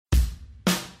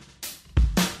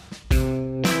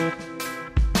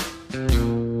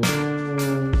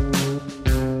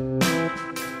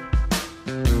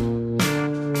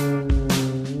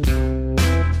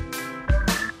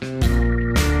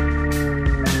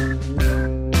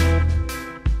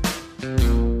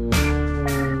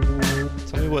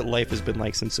life has been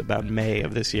like since about May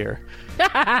of this year.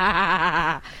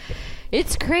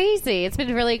 It's crazy. It's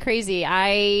been really crazy.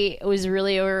 I was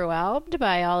really overwhelmed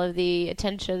by all of the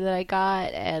attention that I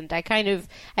got, and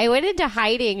I went into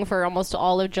hiding for almost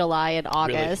all of July and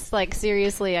August. Really? Like,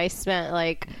 seriously, I spent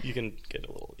like... You can get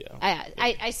a little, yeah.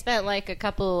 I spent like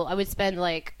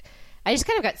I just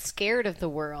kind of got scared of the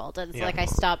world, and it's like I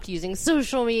stopped using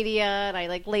social media, and I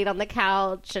like laid on the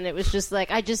couch, and it was just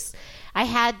like I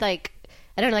had like,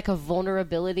 I don't know, like a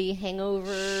vulnerability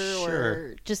hangover,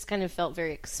 or just kind of felt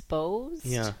very exposed.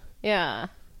 Yeah.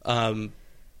 I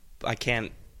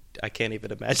can't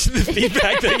even imagine the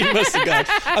feedback that you must have got.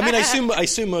 I mean, I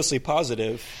assume mostly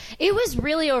positive. It was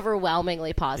really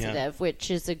overwhelmingly positive, which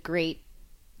was a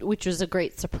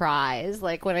great surprise.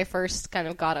 Like, when I first kind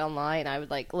of got online, I would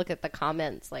like look at the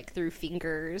comments like through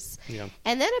fingers. Yeah.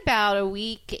 And then about a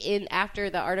week after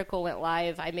the article went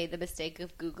live, I made the mistake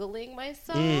of Googling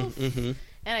myself. Mm-hmm.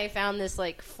 And I found this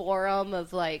like forum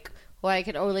of like what I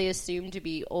could only assume to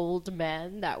be old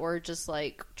men that were just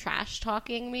like trash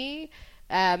talking me.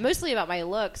 Mostly about my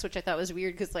looks, which I thought was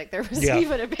weird because like there was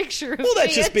even a picture of me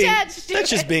attached to that's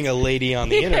just being a lady on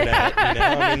the internet. You know,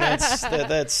 I mean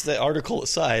that's the article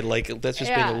aside. Like that's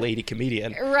just being a lady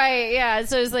comedian, right? Yeah.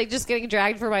 So it was like just getting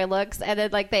dragged for my looks, and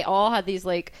then like they all had these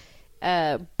like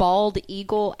bald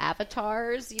eagle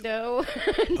avatars, you know.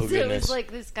 So it was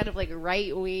like this kind of like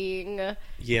right wing.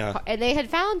 Yeah. And they had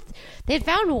found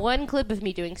one clip of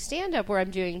me doing stand up where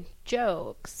I'm doing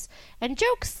jokes, and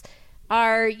jokes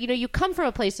are, you know, you come from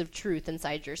a place of truth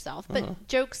inside yourself, but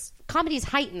comedy's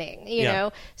heightening, you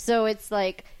know? So it's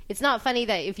like, it's not funny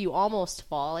that if you almost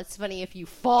fall, it's funny if you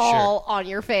fall on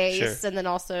your face and then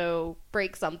also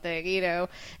break something, you know?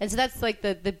 And so that's like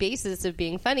the basis of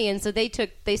being funny. And so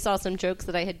they saw some jokes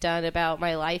that I had done about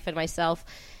my life and myself,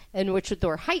 and which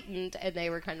were heightened, and they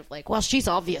were kind of like, well, she's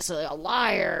obviously a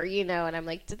liar, you know? And I'm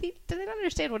like, do they not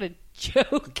understand what a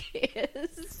joke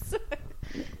is?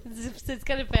 It's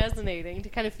kind of fascinating to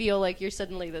kind of feel like you're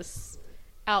suddenly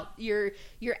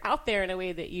you're out there in a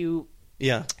way that you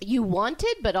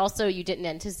wanted, but also you didn't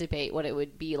anticipate what it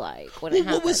would be like when it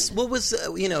happened. What was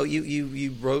you know,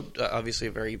 you wrote obviously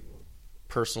a very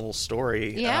personal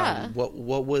story. Yeah. What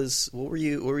were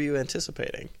you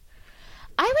anticipating?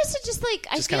 I was just like,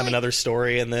 just kind of another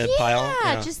story in the pile.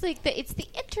 Yeah, just like it's the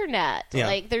internet. Yeah.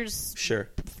 Like there's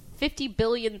 50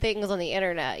 billion things on the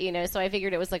internet, you know, so I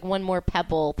figured it was like one more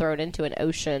pebble thrown into an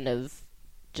ocean of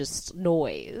just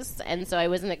noise. And so I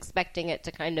wasn't expecting it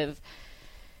to kind of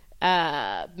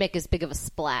make as big of a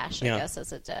splash, I guess,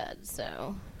 as it did.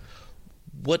 So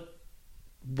what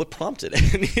prompted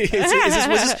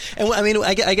it? And I mean,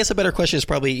 I guess a better question is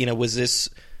probably, you know, was this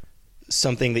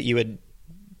something that you had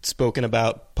spoken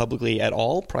about publicly at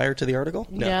all prior to the article?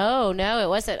 No, it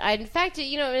wasn't. In fact,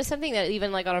 you know, it was something that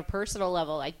even like on a personal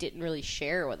level, I didn't really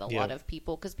share with a lot of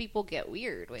people, because people get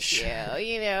weird with you.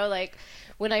 You know, like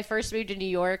when I first moved to New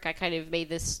York, I kind of made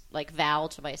this like vow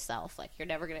to myself, like, you're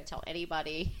never going to tell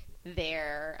anybody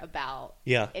there about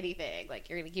anything. Like,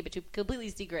 you're going to keep it completely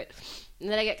secret. And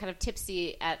then I get kind of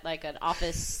tipsy at like an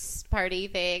office party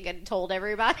thing and told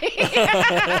everybody.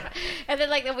 And then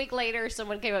like a week later,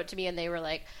 someone came up to me and they were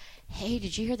like, hey,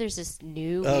 did you hear there's this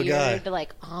new weird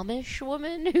like Amish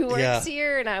woman who works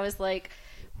here? And I was like,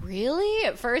 really?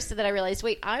 At first, and then I realized,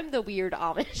 wait, I'm the weird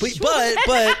Amish.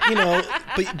 But you know,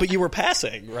 but you were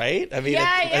passing, right? I mean,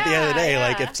 at the end of the day,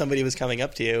 like if somebody was coming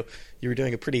up to you, you were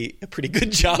doing a pretty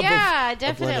good job. Yeah,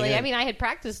 definitely. I mean, I had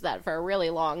practiced that for a really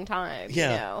long time. You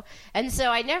know, and so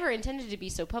I never intended to be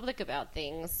so public about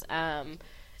things,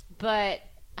 but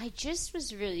I just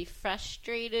was really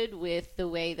frustrated with the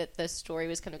way that the story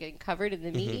was kind of getting covered in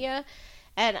the media.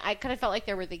 And I kind of felt like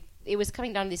it was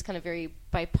coming down to these kind of very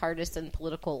bipartisan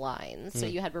political lines. So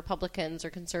you had Republicans or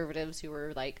conservatives who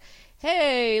were like,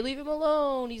 hey, leave him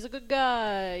alone, he's a good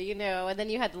guy, you know. And then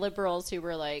you had liberals who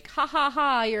were like, ha ha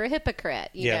ha, you're a hypocrite,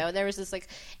 you know. And there was this like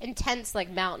intense like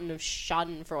mountain of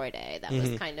schadenfreude that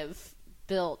was kind of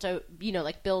built, you know,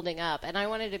 like building up. And I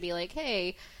wanted to be like,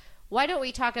 hey, why don't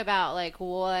we talk about like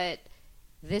what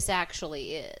this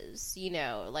actually is, you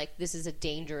know, like this is a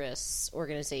dangerous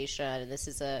organization and this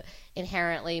is a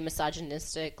inherently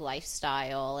misogynistic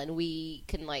lifestyle, and we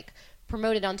can like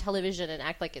promote it on television and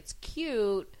act like it's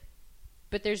cute,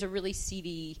 but there's a really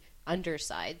seedy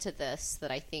underside to this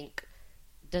that I think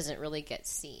doesn't really get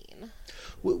seen.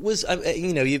 Was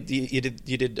you know, you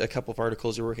did a couple of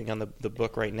articles, you're working on the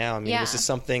book right now. I mean, was this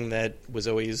something that was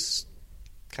always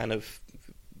kind of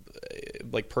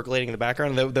like percolating in the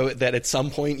background, though, that at some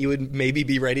point you would maybe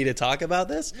be ready to talk about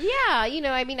this? Yeah, you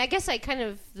know, I mean, I guess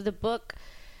the book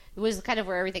was kind of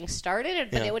where everything started,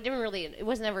 but it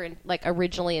was never like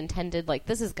originally intended like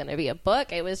this is going to be a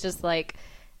book. It was just like,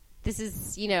 this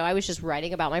is, I was just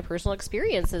writing about my personal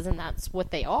experiences, and that's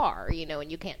what they are,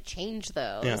 and you can't change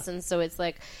those. Yeah. And so it's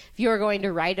like, if you're going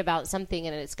to write about something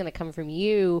and it's going to come from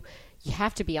you, you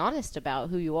have to be honest about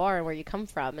who you are and where you come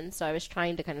from. And so I was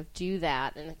trying to kind of do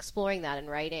that and exploring that in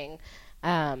writing.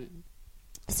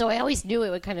 So I always knew it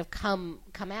would kind of come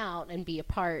out and be a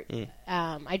part.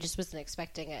 I just wasn't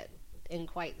expecting it in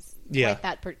quite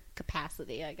that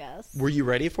capacity, I guess. Were you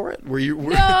ready for it?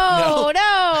 No.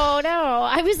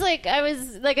 I was like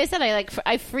I said,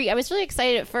 I was really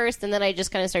excited at first, and then I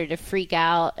just kind of started to freak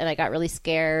out, and I got really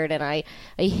scared, and I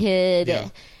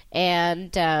hid,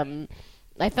 and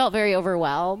I felt very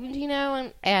overwhelmed,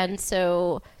 and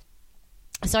so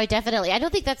I definitely, I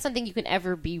don't think that's something you can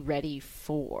ever be ready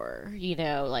for,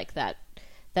 like that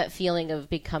feeling of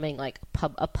becoming like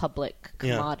a public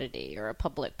commodity or a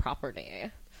public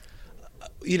property.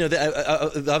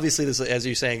 Obviously, this, as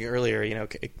you were saying earlier,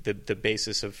 the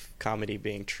basis of comedy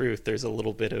being truth. There's a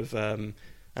little bit of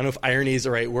I don't know if irony is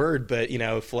the right word, but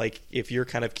if you're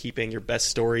kind of keeping your best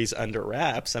stories under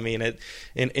wraps, I mean,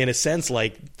 in a sense,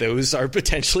 like those are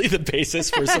potentially the basis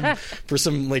for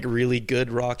some like really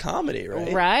good raw comedy,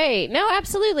 right? Right. No,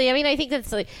 absolutely. I mean, I think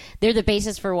that's like they're the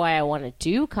basis for why I want to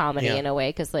do comedy in a way,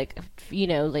 because like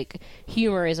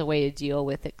humor is a way to deal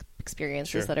with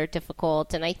experiences that are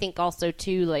difficult. And I think also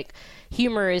too, like,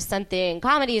 humor is something,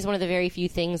 comedy is one of the very few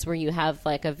things where you have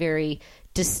like a very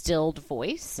distilled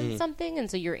voice in something,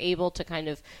 and so you're able to kind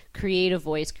of create a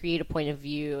voice, create a point of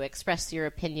view, express your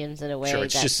opinions in a way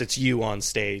it's you on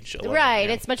stage alone, right?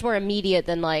 It's much more immediate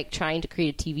than like trying to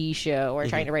create a TV show or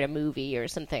trying to write a movie or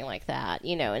something like that,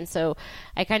 and so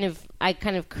I kind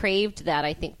of craved that,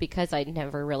 I think, because I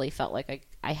never really felt like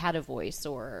I had a voice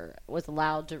or was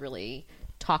allowed to really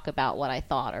talk about what I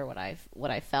thought or what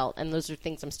I felt, and those are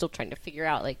things I'm still trying to figure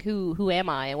out, like who am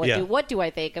I and what do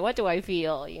I think and what do I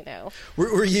feel,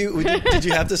 Were you did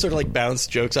you have to sort of like bounce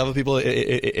jokes off of people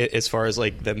as far as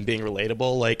like them being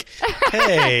relatable, like,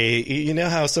 hey,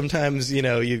 how sometimes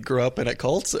you grew up in a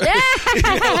cult,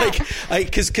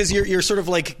 because you're sort of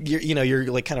like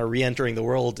you're like kind of re-entering the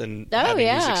world and having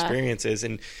these experiences,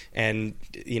 and in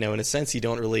a sense you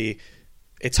don't really,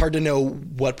 it's hard to know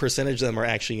what percentage of them are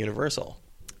actually universal.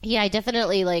 Yeah, I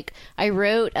definitely, I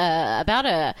wrote about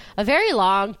a very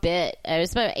long bit. It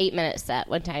was about an 8-minute set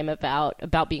one time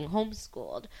about being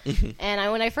homeschooled.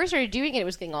 And when I first started doing it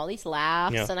was getting all these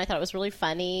laughs, and I thought it was really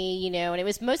funny, and it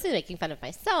was mostly making fun of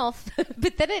myself.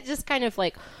 But then it just kind of,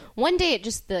 one day it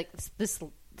just, this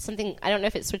something, I don't know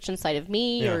if it switched inside of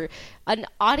me or an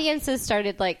audiences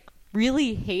started,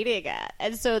 really hating it,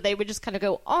 and so they would just kind of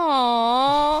go,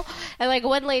 "Aww," and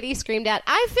one lady screamed out,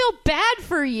 "I feel bad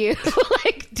for you,"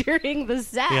 during the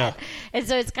set, and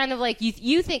so it's kind of like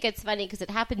you think it's funny because it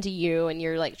happened to you, and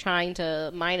you're trying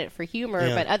to mine it for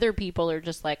humor, but other people are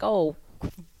just like, "Oh,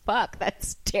 fuck,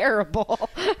 that's terrible.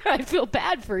 I feel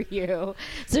bad for you."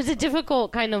 So it's a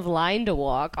difficult kind of line to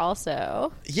walk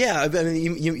also. Yeah, I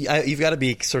mean, you've got to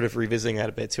be sort of revisiting that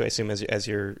a bit too, I assume, as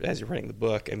you're writing the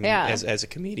book. I mean, as a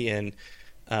comedian,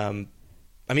 I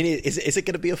mean, is it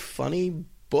going to be a funny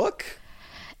book?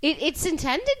 It's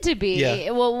intended to be. Yeah.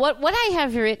 Well, what I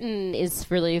have written is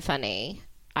really funny,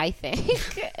 I think.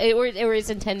 it was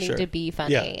intending to be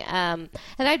funny. Yeah. And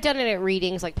I've done it at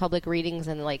readings, public readings,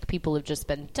 and people have just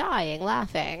been dying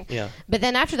laughing. Yeah. But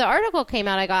then after the article came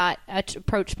out, I got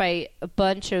approached by a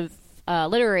bunch of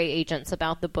literary agents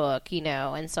about the book,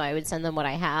 and so I would send them what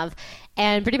I have.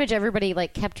 And pretty much everybody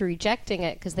kept rejecting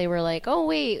it because they were like, "Oh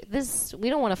wait, we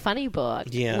don't want a funny book.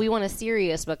 Yeah. We want a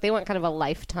serious book." They want kind of a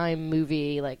Lifetime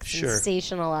movie,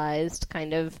 sensationalized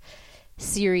kind of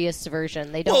serious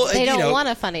version. They don't want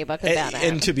a funny book about it.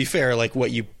 And to be fair,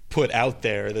 what you put out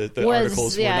there, the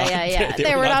articles were not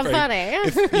they were not funny.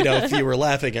 If you were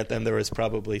laughing at them, there was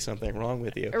probably something wrong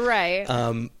with you. Right.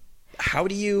 How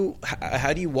do you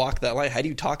walk that line? How do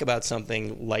you talk about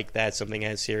something like that, something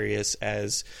as serious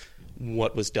as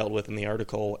what was dealt with in the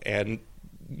article, and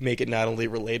make it not only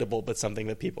relatable but something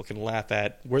that people can laugh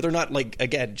at, where they're not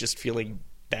again just feeling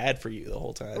bad for you the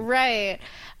whole time? Right.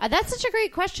 That's such a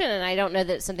great question, and I don't know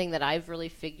that it's something that I've really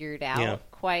figured out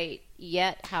quite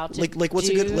yet how to what's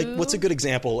a good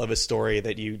example of a story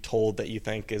that you told that you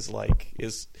think is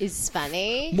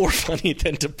funny, more funny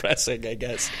than depressing, I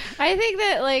guess. I think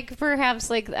that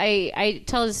perhaps I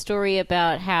tell a story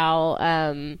about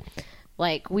how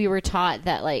we were taught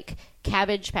that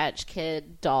Cabbage Patch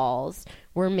Kid dolls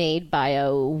were made by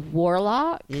a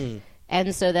warlock.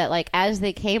 And so that, like, as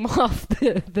they came off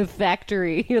the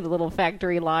factory, the little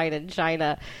factory line in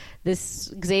China,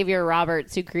 this Xavier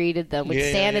Roberts, who created them, would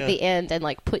stand at the end and,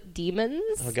 like, put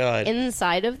demons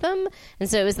inside of them. And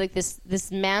so it was, like,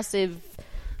 this massive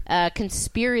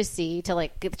conspiracy to,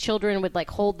 like, the children would, like,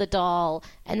 hold the doll,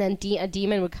 and then a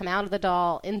demon would come out of the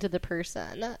doll into the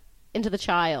person, into the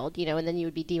child, you know, and then you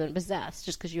would be demon possessed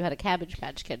just because you had a Cabbage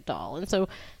Patch Kid doll. And so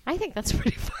I think that's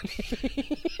pretty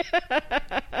funny.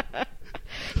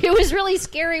 It was really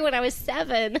scary when I was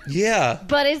 7. Yeah.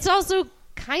 But it's also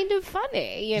kind of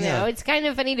funny, you know. It's kind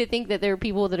of funny to think that there are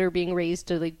people that are being raised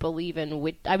to, like, believe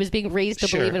in I was being raised to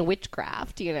believe in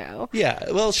witchcraft, you know.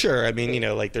 Yeah, well, sure. I mean, you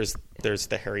know, like there's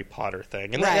the Harry Potter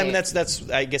thing, and I mean that's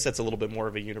I guess that's a little bit more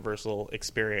of a universal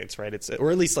experience, right? It's, or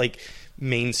at least like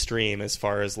mainstream as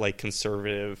far as like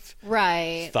conservative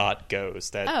thought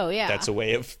goes. That that's a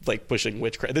way of like pushing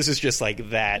witchcraft. This is just like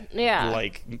that,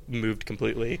 like moved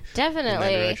completely definitely in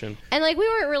that direction. And like we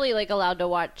weren't really like allowed to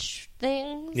watch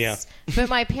things, but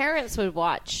my parents would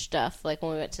watch stuff like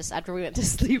when we went to after we went to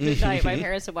sleep at night. My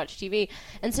parents would watch TV,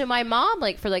 and so my mom,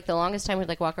 like, for like the longest time, would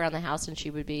like walk around the house and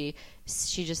she'd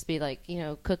just be like, you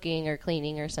know, cooking or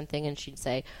cleaning or something, and she'd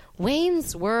say,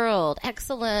 "Wayne's World,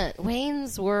 excellent,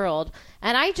 Wayne's World,"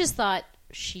 and I just thought,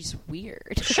 she's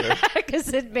weird,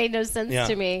 because it made no sense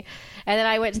to me. And then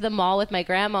I went to the mall with my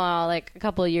grandma like a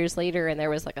couple of years later, and there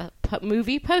was like a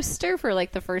movie poster for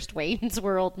like the first Wayne's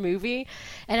World movie,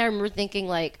 and I remember thinking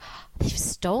like, they've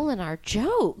stolen our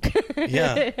joke.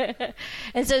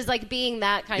 And so it's like being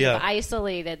that kind of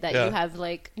isolated that you have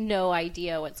like no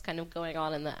idea what's kind of going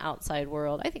on in the outside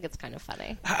world. I think it's kind of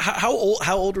funny. How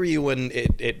old were you when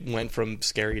it went from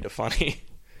scary to funny?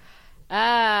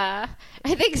 I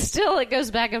think still it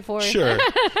goes back and forth. Sure.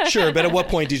 But at what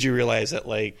point did you realize that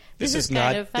like this is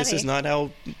not how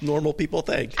normal people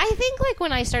think? I think like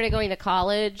when I started going to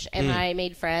college and I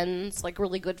made friends, like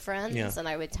really good friends, and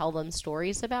I would tell them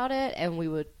stories about it, and we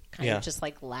would kind of just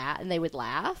like laugh, and they would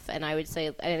laugh, and I would say,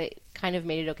 and it kind of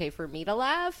made it okay for me to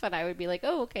laugh, and I would be like,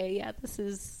 oh, okay, yeah, this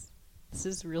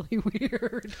is really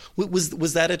weird.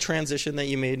 Was that a transition that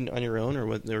you made on your own,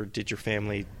 or did your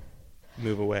family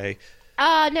move away?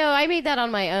 No, I made that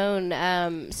on my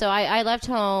own. So I left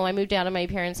home. I moved out of my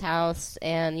parents' house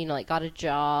and, you know, like got a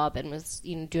job and was,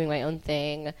 you know, doing my own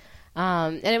thing.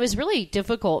 And it was really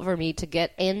difficult for me to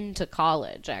get into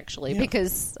college, actually,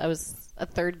 because I was a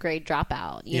third grade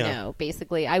dropout, you know,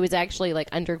 basically. I was actually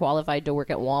like underqualified to work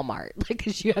at Walmart, like,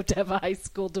 because you have to have a high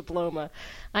school diploma.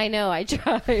 I know, I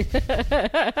tried.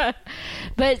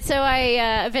 But so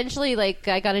I eventually, like,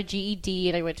 I got a GED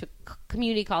and I went to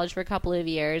community college for a couple of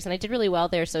years, and I did really well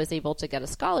there, so I was able to get a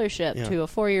scholarship to a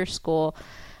 4-year school.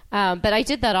 But I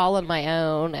did that all on my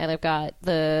own, and I've got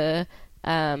the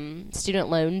student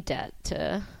loan debt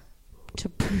to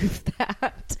prove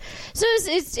that. So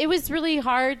it was really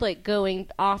hard, like, going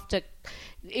off to...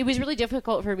 It was really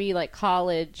difficult for me, like,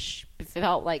 college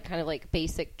felt like kind of like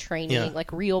basic training,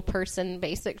 like real person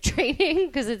basic training,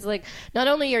 because it's like not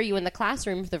only are you in the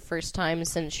classroom for the first time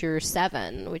since you're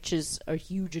 7, which is a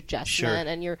huge adjustment,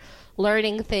 and you're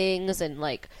learning things and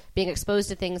like being exposed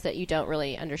to things that you don't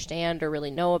really understand or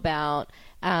really know about,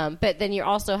 but then you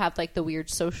also have like the weird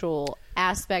social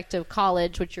aspect of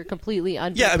college, which you're completely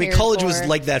unprepared I mean, college was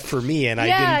like that for me, and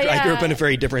I grew up in a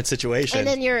very different situation. And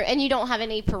then you don't have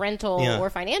any parental or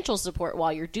financial support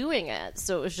while you're doing it,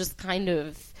 so it was just kind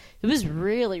of, it was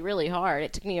really, really hard.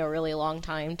 It took me a really long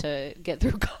time to get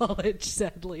through college,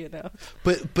 sadly enough.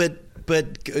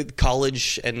 But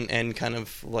college and kind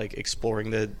of like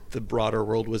exploring the broader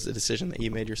world was a decision that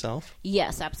you made yourself?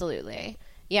 Yes, absolutely.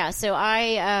 Yeah, so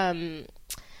I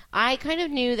kind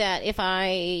of knew that if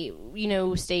I, you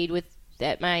know, stayed with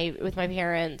my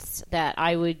parents, that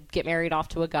I would get married off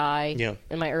to a guy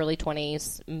in my early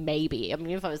 20s, maybe. I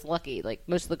mean, if I was lucky, like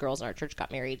most of the girls in our church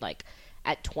got married like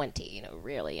at 20, you know,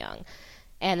 really young.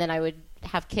 And then I would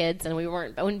have kids, and I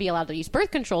wouldn't be allowed to use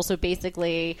birth control. So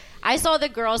basically, I saw the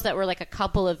girls that were like a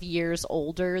couple of years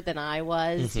older than I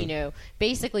was, you know,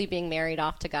 basically being married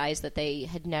off to guys that they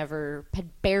had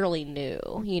barely knew,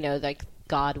 you know, like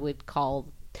God would call,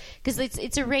 because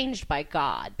it's arranged by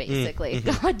God, basically.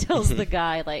 God tells the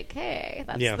guy, like, hey,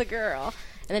 that's the girl.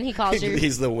 And then he calls you...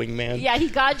 He's the wingman. Yeah,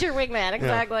 God's your wingman,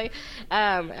 exactly.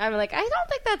 I'm like, I don't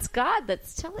think that's God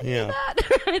that's telling you that.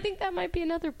 I think that might be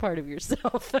another part of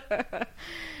yourself. But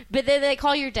then they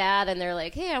call your dad, and they're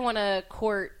like, hey, I want to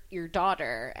court your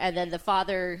daughter. And then the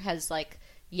father has, like,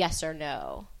 yes or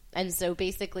no. And so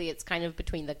basically it's kind of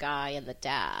between the guy and the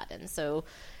dad. And so...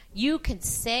 you can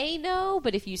say no,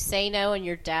 but if you say no and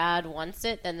your dad wants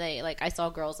it, then they, like, I saw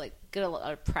girls, like, get a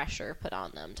lot of pressure put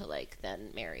on them to, like, then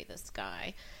marry this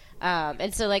guy.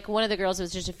 And so, like, one of the girls who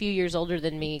was just a few years older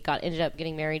than me ended up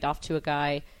getting married off to a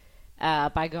guy,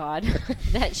 by God,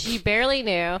 that she barely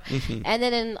knew. Mm-hmm. And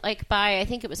then in, like, I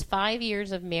think it was 5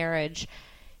 years of marriage,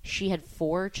 she had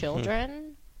 4 children. Mm-hmm.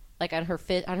 Like, on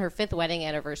her fifth wedding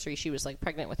anniversary, she was, like,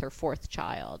 pregnant with her 4th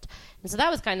child. And so that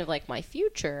was kind of, like, my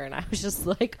future. And I was just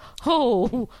like,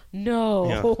 oh,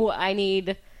 no,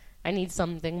 yeah. I need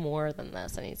something more than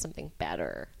this. I need something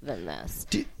better than this.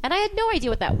 And I had no idea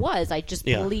what that was. I just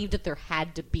believed that there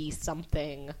had to be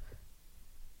something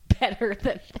better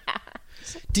than that.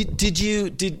 Did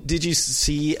you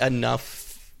see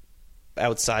enough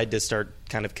outside to start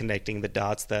kind of connecting the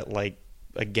dots that, like,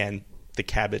 again, the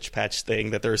Cabbage Patch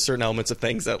thing, that there are certain elements of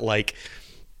things that, like,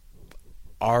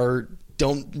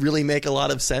 don't really make a lot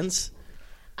of sense?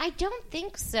 I don't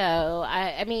think so.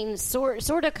 I mean, sort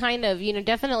of, kind of. You know,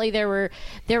 definitely there were.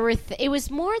 It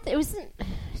was more. It wasn't.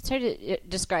 It's hard to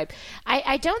describe.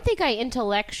 I don't think my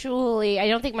intellectual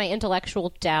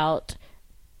doubt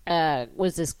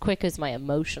was as quick as my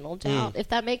emotional doubt, if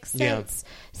that makes sense.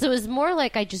 Yeah. So it was more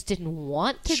like I just didn't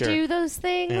want to do those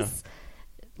things,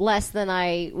 less than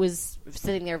I was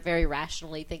sitting there very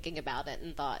rationally thinking about it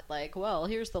and thought, like, well,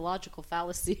 here's the logical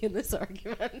fallacy in this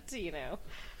argument, you know.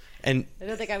 And I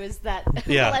don't think I was that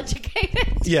well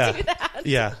educated to do that.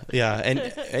 Yeah.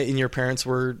 And your parents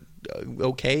were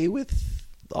okay with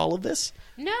all of this?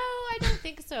 No, I don't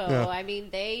think so. Yeah. I mean,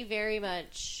 they've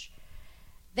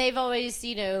always,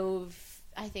 you know,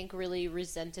 I think really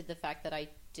resented the fact that I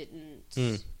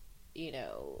didn't, you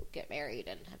know, get married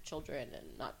and have children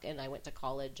and I went to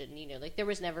college and, you know, like there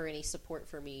was never any support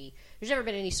for me. There's never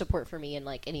been any support for me in,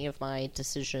 like, any of my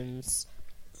decisions.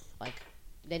 Like,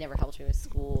 they never helped me with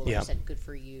school or said good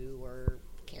for you or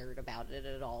cared about it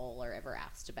at all or ever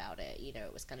asked about it. You know,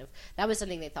 it was kind of, that was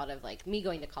something they thought of, like, me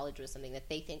going to college was something that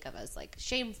they think of as, like,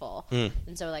 shameful.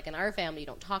 And so, like, in our family, you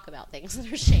don't talk about things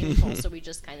that are shameful, so we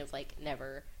just kind of, like,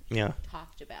 never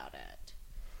talked about it.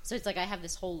 So it's like I have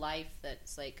this whole life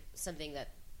that's, like, something that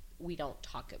we don't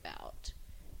talk about.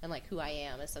 And, like, who I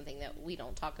am is something that we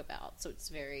don't talk about. So it's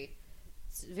very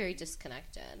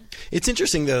disconnected. It's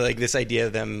interesting, though, like, this idea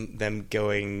of them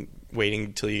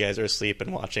waiting till you guys are asleep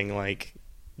and watching, like,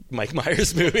 Mike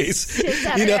Myers movies.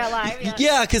 You know?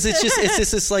 Yeah, because it's just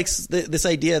this, like, this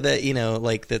idea that, you know,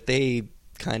 like, that they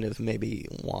kind of maybe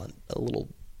want a little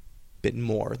bit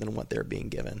more than what they're being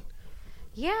given.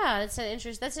 Yeah, that's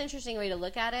an interesting way to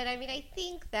look at it. I mean, I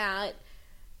think that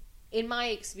in my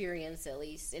experience, at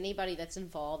least, anybody that's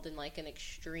involved in, like, an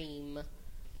extreme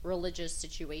religious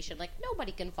situation, like,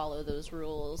 nobody can follow those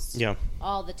rules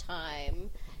all the time.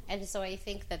 And so I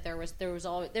think that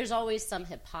there's always some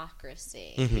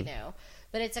hypocrisy, you know.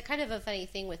 But it's a kind of a funny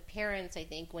thing with parents, I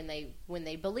think, when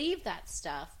they believe that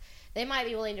stuff, they might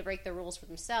be willing to break the rules for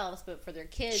themselves, but for their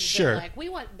kids, they're like, we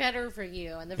want better for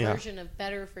you. And the version of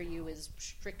better for you is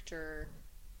stricter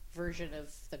version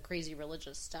of the crazy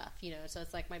religious stuff, you know. So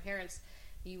it's like my parents,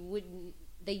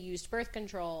 they used birth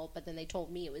control, but then they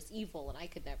told me it was evil and I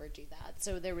could never do that.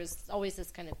 So there was always this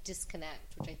kind of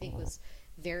disconnect, which I think was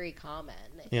very common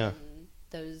in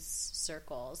those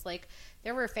circles. Like,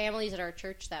 there were families at our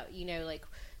church that, you know, like,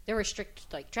 there were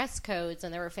strict, like, dress codes,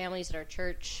 and there were families at our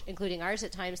church, including ours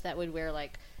at times, that would wear,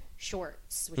 like,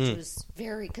 shorts, which was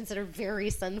considered very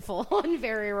sinful and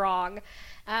very wrong.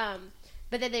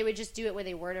 But then they would just do it when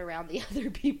they weren't around the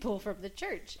other people from the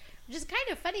church, which is kind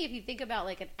of funny if you think about,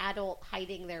 like, an adult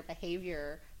hiding their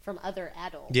behavior from other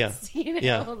adults. Yeah. You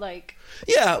know, like...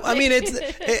 Yeah, I mean,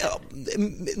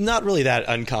 it's not really that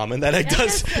uncommon that it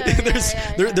does.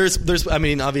 There's, I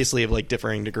mean, obviously of, like,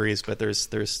 differing degrees, but there's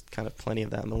kind of plenty of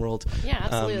that in the world. Yeah,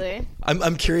 absolutely.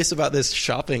 I'm curious about this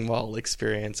shopping mall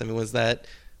experience. I mean, was that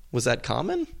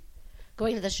common?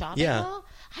 Going to the shopping mall?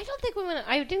 I don't think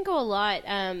I didn't go a lot.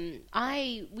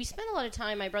 We spent a lot of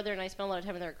time, my brother and I spent a lot of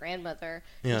time with our grandmother.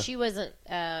 Yeah. And she wasn't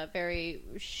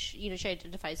she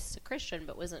identifies as a Christian,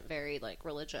 but wasn't very, like,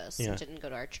 religious. Yeah. And didn't go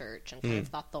to our church and kind of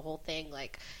thought the whole thing,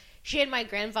 like, she and my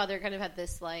grandfather kind of had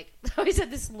this, like, always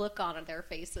had this look on their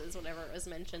faces whenever it was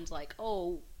mentioned, like,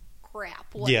 oh,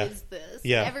 crap, what is this?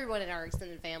 Yeah. Everyone in our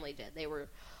extended family did. They were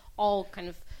all kind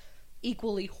of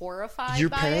equally horrified. Your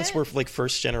parents were, like,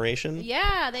 first generation?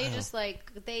 Yeah, they just,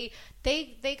 like, they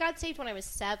got saved when I was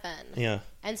 7. Yeah.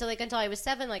 And so, like, until I was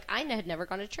 7, like, I had never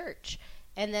gone to church.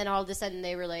 And then all of a sudden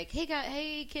they were like,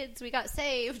 hey kids, we got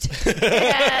saved.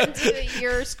 And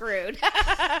you're screwed.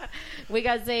 We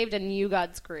got saved and you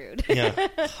got screwed. Yeah.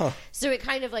 Huh. So it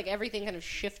kind of, like, everything kind of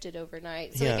shifted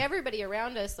overnight. So, like, everybody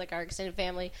around us, like, our extended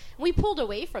family, we pulled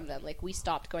away from them. Like, we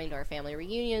stopped going to our family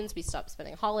reunions. We stopped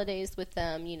spending holidays with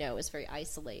them. You know, it was very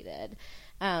isolated.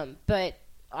 But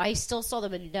I still saw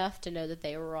them enough to know that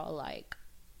they were all like,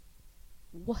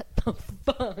 what the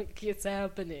fuck is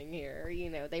happening here? You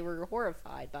know, they were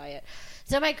horrified by it.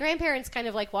 So my grandparents kind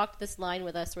of like walked this line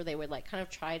with us where they would like kind of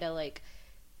try to like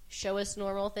show us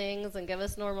normal things and give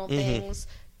us normal things,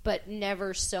 but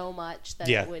never so much that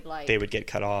it would like they would get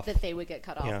cut off. That they would get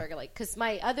cut off, or like because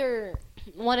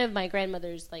one of my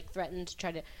grandmothers like threatened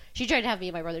to she tried to have me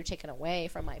and my brother taken away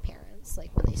from my parents,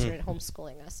 like when they started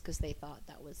homeschooling us, because they thought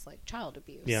that was like child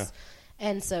abuse. Yeah.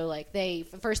 And so like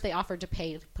first they offered to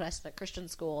pay to put us in a Christian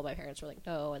school. My parents were like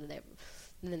no, and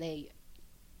then they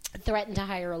threatened to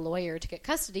hire a lawyer to get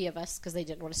custody of us because they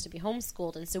didn't want us to be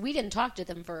homeschooled. And so we didn't talk to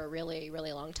them for a really,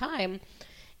 really long time.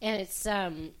 And it's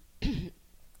and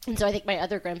so I think my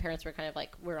other grandparents were kind of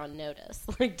like, we're on notice,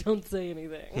 like don't say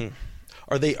anything.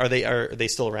 Are they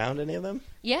still around, any of them?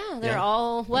 Yeah, they're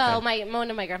all one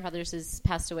of my grandfathers has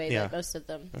passed away, but most of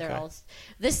them they're all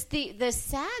the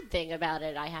sad thing about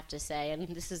it, I have to say, and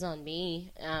this is on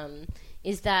me,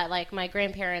 is that like my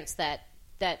grandparents that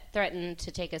threatened to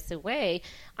take us away,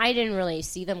 I didn't really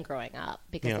see them growing up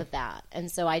because of that,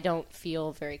 and so I don't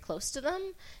feel very close to them.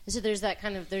 And so there's that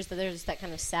kind of there's that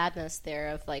kind of sadness there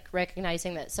of like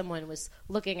recognizing that someone was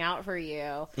looking out for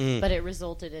you, but it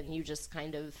resulted in you just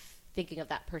kind of thinking of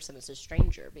that person as a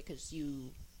stranger because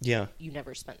you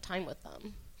never spent time with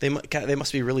them. They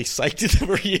must be really psyched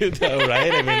for you, though,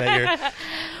 right? I mean,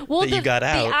 that you got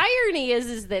out. The irony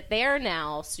is that they're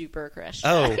now super Christians.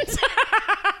 Oh,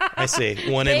 I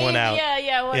see. One in, one out.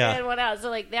 Yeah, one in, one out. So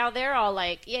like now they're all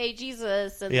like, "Yay,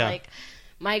 Jesus!" And like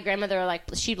my grandmother, like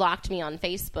she blocked me on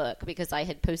Facebook because I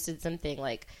had posted something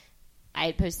like. I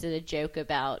had posted a joke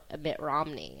about Mitt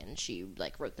Romney, and she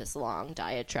like wrote this long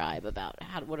diatribe about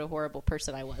what a horrible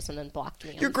person I was, and then blocked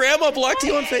me. Your grandma blocked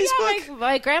you on Facebook? Yeah,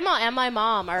 my grandma and my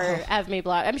mom have me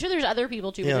blocked. I'm sure there's other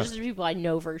people too, but there's people I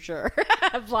know for sure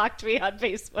have blocked me on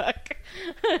Facebook.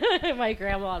 My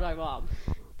grandma and my mom.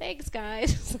 Thanks,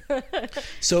 guys.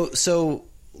 So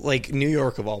like New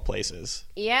York of all places.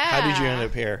 Yeah. How did you end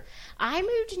up here? I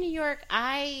moved to New York.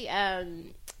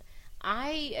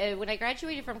 When I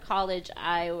graduated from college,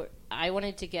 I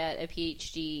wanted to get a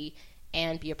PhD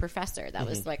and be a professor. That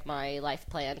was like my life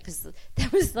plan, because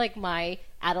that was like my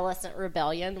adolescent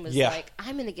rebellion was like,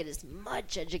 I'm going to get as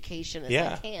much education as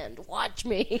I can. Watch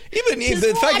me. Even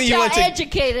the fact that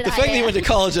you went to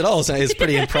college at all is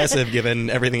pretty impressive given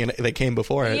everything that came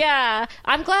before it. Yeah,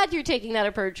 I'm glad you're taking that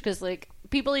approach, because like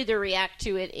people either react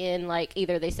to it in like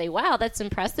either they say, wow, that's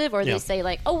impressive, or they say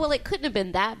like, oh, well, it couldn't have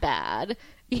been that bad.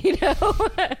 You know,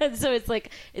 and so it's like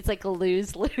a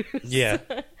lose-lose. Yeah.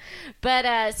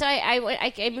 But so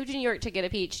I moved to New York to get a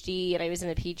PhD, and I was in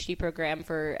a PhD program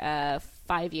for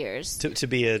 5 years. To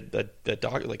be a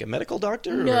doctor, like a medical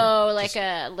doctor? No, like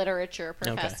a literature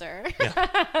professor. Okay.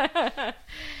 Yeah.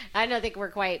 I don't think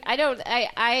we're quite.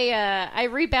 I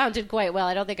rebounded quite well.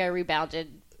 I don't think I rebounded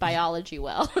biology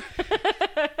well.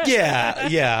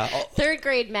 Yeah. Third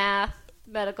grade math.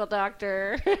 Medical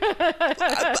doctor.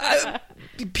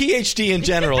 PhD in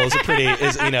general is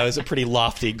a pretty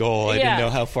lofty goal. I didn't know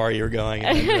how far you were going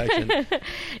in that direction.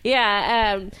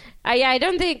 I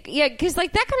don't think because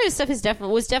like that kind of stuff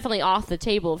was definitely off the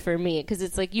table for me, because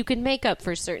it's like you can make up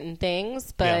for certain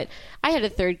things, but I had a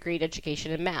third grade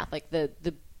education in math. Like the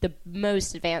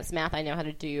most advanced math I know how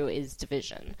to do is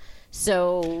division.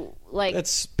 So, like,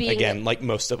 that's again like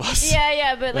most of us.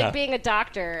 Yeah, but like being a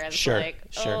doctor, and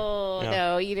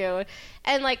no, you know,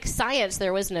 and like science,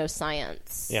 there was no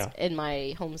science in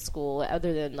my homeschool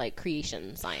other than like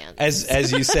creation science.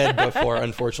 As you said before,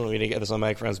 unfortunately, we didn't get this on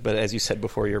microphones, but as you said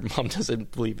before, your mom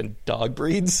doesn't believe in dog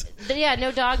breeds. Yeah,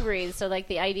 no dog breeds. So like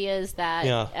the idea is that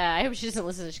I hope she doesn't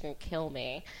listen. She's gonna kill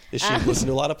me. Does she listen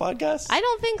to a lot of podcasts? I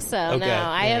don't think so. Okay. No,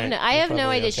 I have no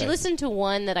idea. Okay. She listened to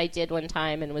one that I did one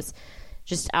time and was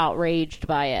just outraged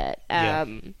by it.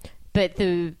 But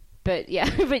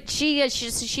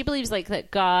she believes like that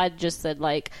God just said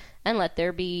like, and let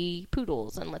there be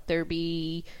poodles, and let there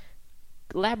be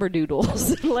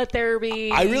labradoodles, and let there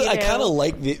be. I kind of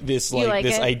like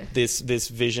this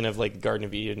vision of like Garden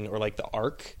of Eden, or like the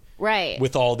Ark. Right.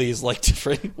 With all these like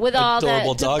different with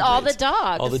adorable dogs. All the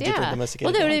dogs. All the different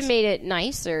domesticated dogs. Well, they would have made it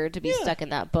nicer to be stuck in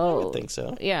that boat. I would think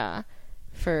so. Yeah.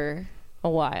 For a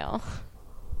while.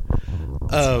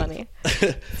 It's funny.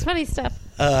 It's funny stuff.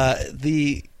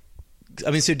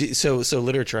 So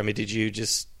literature. I mean, did you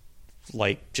just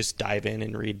dive in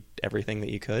and read everything that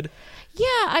you could? Yeah,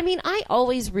 I mean, I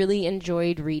always really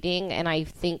enjoyed reading, and I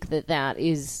think that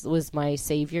was my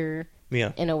savior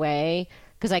in a way,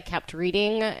 because I kept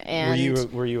reading.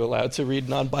 And were you allowed to read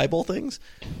non-Bible things?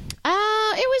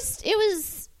 It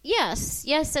was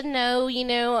yes and no. You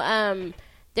know,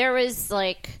 there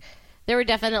were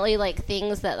definitely like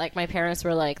things that like my parents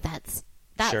were like, that's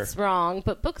Sure. wrong,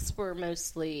 but books were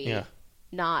mostly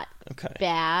not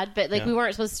bad. But like we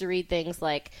weren't supposed to read things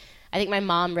like, I think my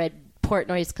mom read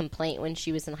Portnoy's Complaint when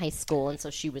she was in high school, and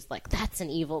so she was like, that's an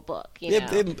evil book. You know?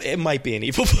 It might be an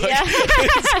evil book. Yeah.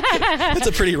 It's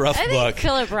a pretty rough book.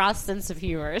 Philip Roth's sense of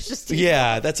humor is just evil.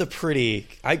 Yeah, that's a pretty...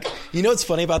 you know what's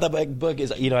funny about that book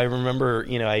is, you know, I remember,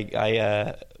 you know,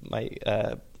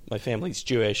 my family's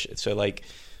Jewish, so like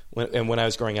when I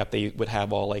was growing up, they would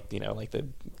have all like, you know, like the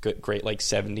great like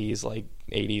 70s, like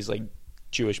 80s, like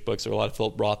Jewish books. There were a lot of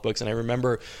Philip Roth books, and I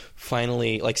remember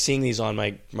finally like seeing these on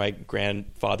my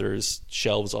grandfather's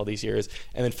shelves all these years,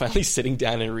 and then finally sitting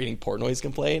down and reading Portnoy's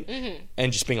Complaint,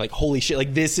 and just being like, holy shit,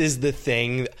 like this is the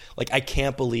thing, like I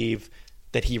can't believe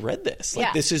that he read this.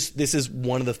 Like this is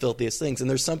one of the filthiest things. And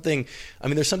there's something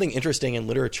interesting in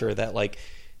literature that like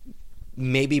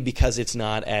maybe because it's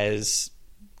not as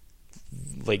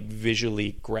like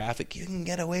visually graphic, you can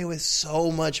get away with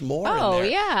so much more. Oh, in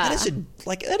there. yeah.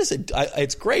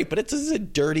 It's great, but it's a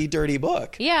dirty, dirty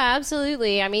book. Yeah,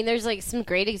 absolutely. I mean, there's like some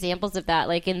great examples of that,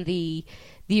 like in the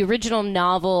original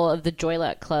novel of the Joy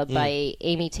Luck Club by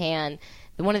Amy Tan.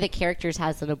 One of the characters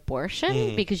has an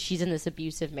abortion because she's in this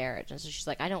abusive marriage, and so she's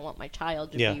like, I don't want my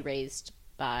child to be raised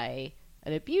by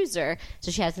an abuser,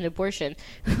 so she has an abortion.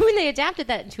 When they adapted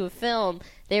that into a film,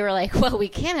 they were like, well, we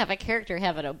can't have a character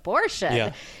have an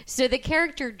abortion. So the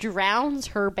character drowns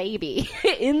her baby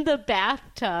in the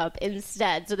bathtub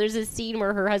instead. So there's a scene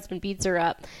where her husband beats her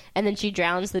up, and then she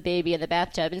drowns the baby in the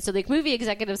bathtub. And so the movie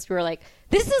executives were like,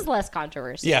 this is less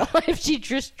controversial if she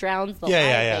just drowns the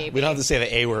baby. We don't have to say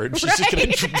the A word. She's just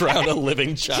going to drown a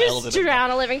living child. Just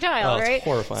drown a living child, right? It's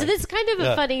horrifying. So this is kind of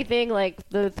a funny thing, like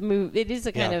the movie. It is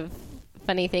a kind of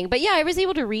funny thing. But yeah, I was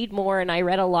able to read more, and I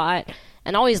read a lot,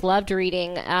 and always loved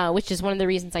reading, which is one of the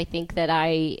reasons I think that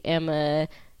I am a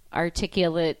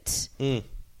articulate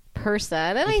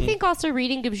person. And I think also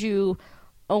reading gives you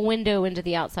a window into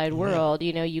the outside world.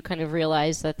 You know, you kind of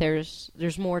realize that there's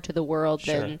more to the world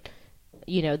than,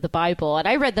 you know, the Bible. And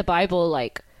I read the Bible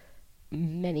like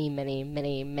many, many,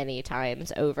 many, many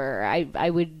times over. I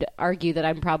would argue that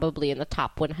I'm probably in the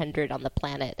top 100 on the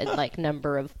planet and like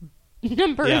number of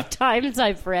times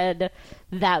I've read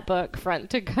that book front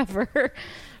to cover.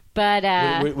 But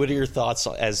what are your thoughts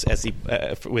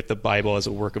with the Bible as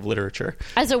a work of literature?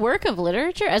 As a work of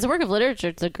literature,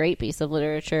 it's a great piece of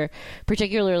literature.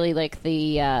 Particularly like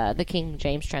the King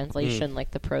James translation,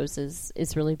 like the prose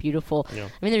is really beautiful. Yeah.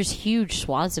 I mean, there's huge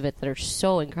swaths of it that are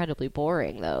so incredibly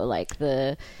boring, though. Like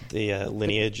the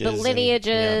lineages,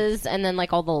 and then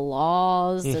like all the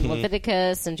laws and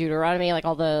Leviticus and Deuteronomy, like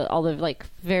all the like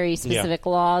very specific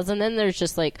laws. And then there's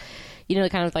just like, you know,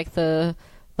 kind of like the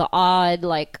odd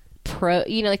like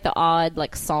like the odd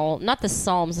like psalm, not the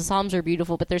Psalms are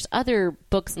beautiful, but there's other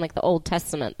books in like the Old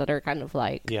Testament that are kind of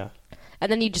like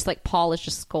and then you just like Paul is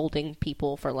just scolding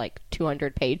people for like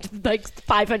 200 pages, like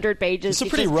 500 pages. Some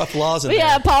pretty rough laws in there.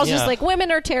 Yeah, Paul's just like,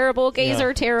 women are terrible, gays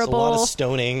are terrible. There's a lot of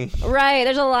stoning. Right,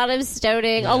 there's a lot of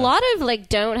stoning. A lot of like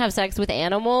don't have sex with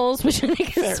animals, which I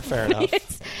think is fair enough.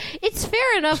 It's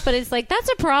fair enough, but it's like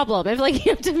that's a problem. If like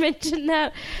you have to mention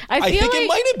that, I think it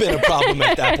might have been a problem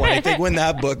at that point. I think when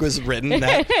that book was written,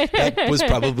 that was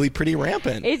probably pretty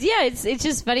rampant. It's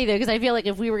just funny though, because I feel like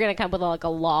if we were going to come up with like a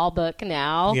law book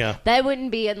now, that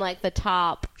wouldn't be in like the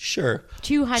top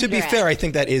 200. To be fair, I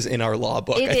think that is in our law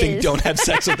book. I think don't have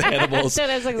sex with animals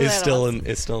is still in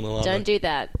the law book. Don't do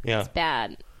that. Yeah. It's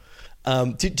bad.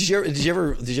 Did you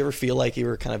ever feel like you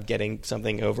were kind of getting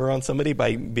something over on somebody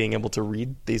by being able to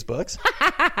read these books?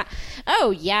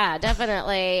 Oh yeah,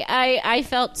 definitely. I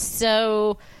felt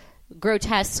so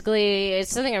grotesquely,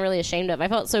 it's something I'm really ashamed of. I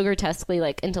felt so grotesquely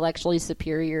like intellectually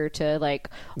superior to like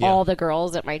all the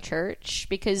girls at my church,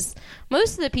 because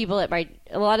most of the people a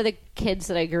lot of the kids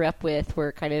that I grew up with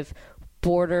were kind of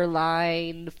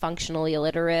borderline functionally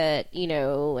illiterate, you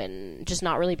know, and just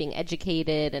not really being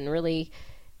educated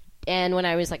and when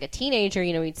I was like a teenager,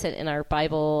 you know, we'd sit in our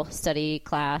Bible study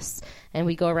class and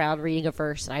we'd go around reading a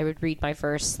verse, and I would read my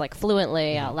verse like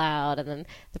fluently out loud, and then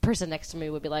the person next to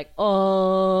me would be like,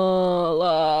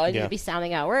 and you'd be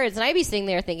sounding out words, and I'd be sitting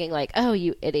there thinking like, oh,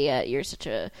 you idiot, you're such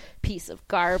a piece of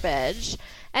garbage.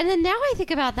 And then now I think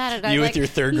about that, and I'm like, with your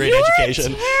third grade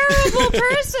education, you're a terrible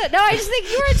person. No, I just think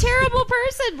you're a terrible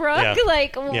person, Brooke. You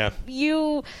like,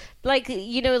 you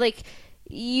know, like.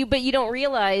 But you don't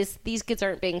realize these kids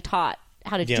aren't being taught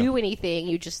how to do anything.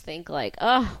 You just think like,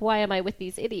 oh, why am I with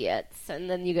these idiots? And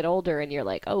then you get older and you're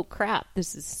like, oh crap,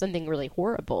 this is something really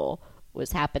horrible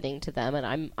was happening to them, and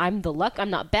I'm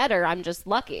not better, I'm just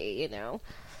lucky, you know.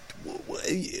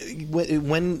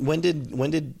 When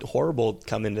did Horrible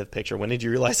come into the picture? When did you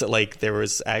realize that like there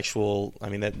was actual? I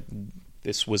mean, that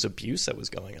this was abuse that was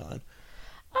going on.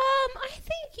 I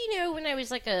think when I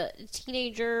was like a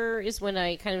teenager is when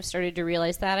I kind of started to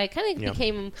realize that. I kind of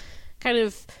became kind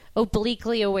of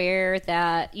obliquely aware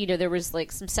that there was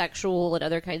like some sexual and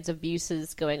other kinds of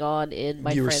abuses going on in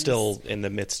my. You were friends. Still in the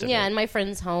midst of it. in my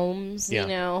friends' homes.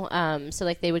 So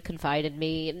like they would confide in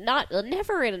me,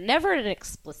 never in an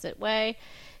explicit way.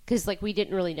 Because, like, we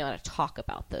didn't really know how to talk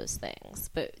about those things.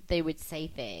 But they would say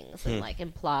things and, like,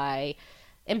 imply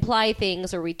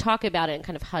things, or we'd talk about it in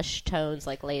kind of hushed tones,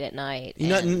 like, late at night.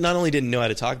 Not only didn't know how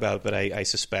to talk about it, but I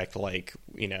suspect, like,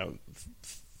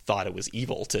 thought it was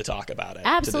evil to talk about it.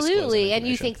 Absolutely. And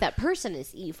you think that person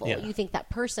is evil. Yeah. You think that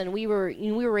person... We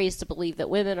were raised to believe that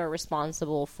women are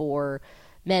responsible for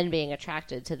men being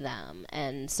attracted to them.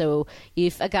 And so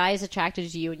if a guy is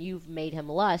attracted to you and you've made him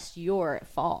lust, you're at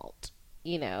fault.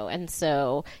 And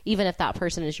so even if that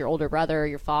person is your older brother or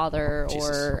your father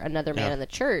or another man in the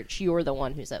church, you're the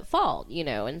one who's at fault,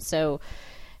 and so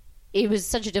it was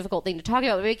such a difficult thing to talk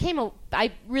about.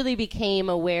 I really became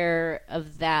aware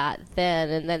of that then,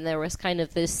 and then there was kind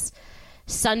of this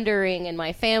sundering in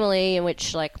my family in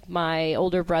which, like, my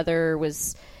older brother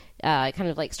was kind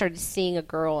of like started seeing a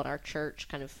girl in our church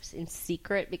kind of in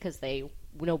secret because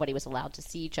nobody was allowed to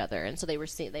see each other, and so they were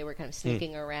kind of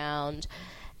sneaking around.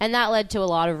 And that led to a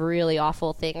lot of really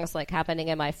awful things, like, happening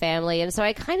in my family. And so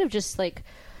I kind of just, like,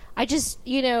 I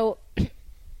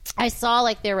saw,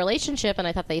 like, their relationship, and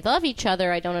I thought they love each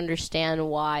other. I don't understand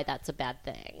why that's a bad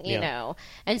thing, you know?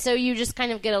 And so you just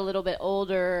kind of get a little bit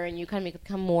older, and you kind of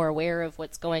become more aware of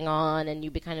what's going on, and you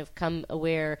kind of become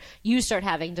aware. You start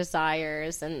having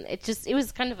desires, and it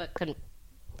was kind of a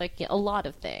lot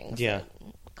of things. Yeah.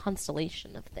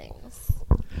 Constellation of things.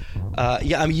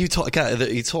 You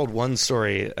told one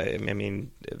story. I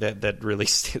mean, that really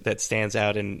that stands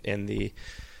out in the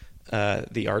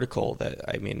article.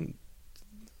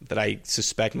 That I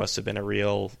suspect must have been a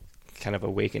real kind of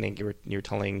awakening. You're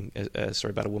telling a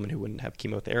story about a woman who wouldn't have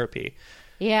chemotherapy.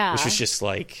 Yeah, which was just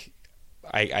like.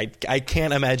 I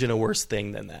can't imagine a worse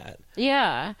thing than that.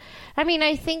 Yeah. I mean,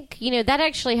 I think, that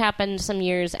actually happened some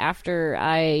years after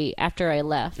I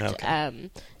left. Okay.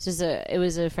 It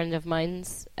was a friend of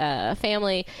mine's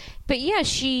family. But yeah,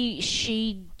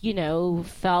 she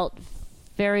felt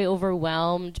very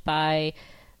overwhelmed by,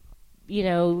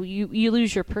 you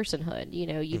lose your personhood.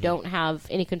 You don't have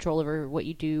any control over what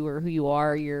you do or who you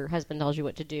are. Your husband tells you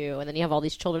what to do. And then you have all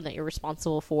these children that you're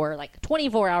responsible for, like,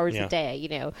 24 hours a day. You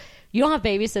don't have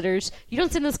babysitters. You don't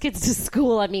send those kids to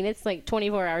school. I mean, it's like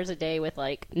 24 hours a day with,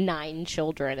 like, 9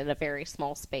 children in a very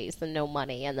small space and no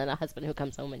money. And then a husband who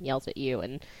comes home and yells at you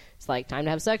and it's like, time to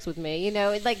have sex with me.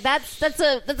 Like, that's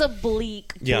a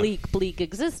bleak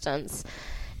existence.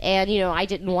 And, I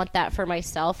didn't want that for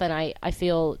myself, and I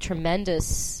feel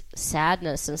tremendous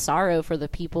sadness and sorrow for the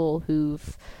people who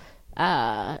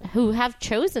have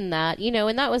chosen that,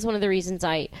 and that was one of the reasons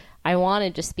I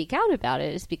wanted to speak out about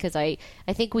it, is because I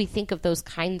think we think of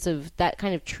that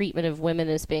kind of treatment of women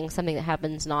as being something that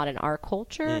happens not in our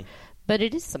culture, but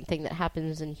it is something that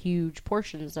happens in huge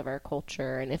portions of our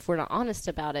culture, and if we're not honest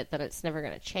about it, then it's never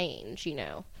going to change,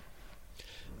 And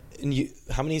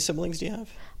how many siblings do you have?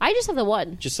 I just have the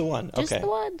one. Just the one? Okay. Just the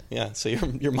one. Yeah, so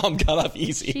your mom got off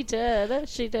easy. She did.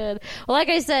 Well, like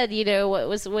I said,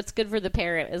 what's good for the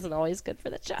parent isn't always good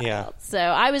for the child. Yeah. So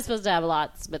I was supposed to have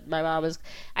lots, but my mom was...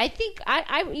 I think,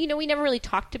 we never really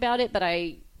talked about it, but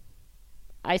I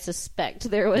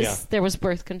suspect there was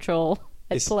birth control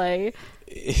at play.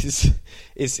 Is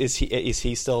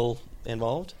he still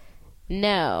involved?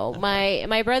 No, okay.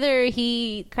 my brother,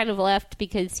 he kind of left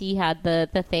because he had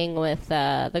the thing with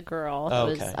the girl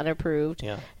who was unapproved.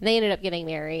 Yeah. And they ended up getting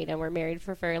married and were married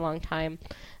for a very long time.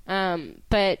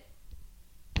 But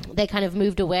they kind of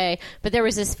moved away. But there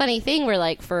was this funny thing where,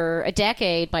 like, for a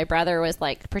decade, my brother was,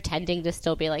 like, pretending to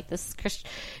still be, like, this Christian.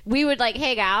 We would, like,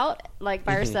 hang out, like,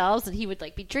 by ourselves, and he would,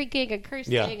 like, be drinking and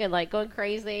cursing and, like, going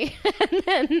crazy.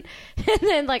 and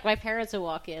then, like, my parents would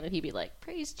walk in, and he'd be like,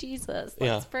 praise Jesus,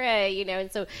 let's pray,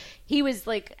 And so he was,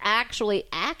 like, actually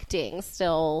acting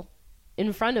still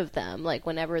in front of them, like,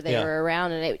 whenever they were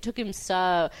around, and it took him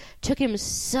such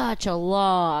a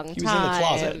long time. He was in the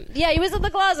closet. Yeah, he was in the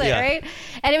closet, right?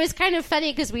 And it was kind of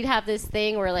funny because we'd have this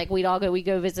thing where, like, we'd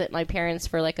go visit my parents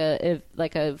for like a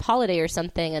holiday or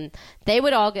something, and they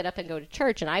would all get up and go to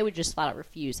church, and I would just flat out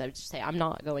refuse. I would just say, I'm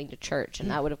not going to church,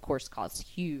 and that would of course cause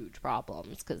huge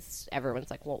problems because everyone's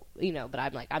like, well, but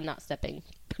I'm like, I'm not stepping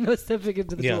into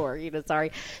the door,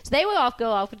 sorry. So they would all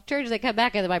go off to church, they come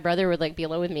back, and then my brother would, like, be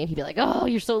alone with me, and he'd be like, oh,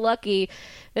 you're so lucky.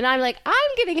 And I'm like,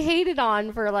 I'm getting hated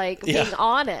on for like being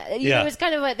on it. You know, it was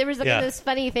kind of there was this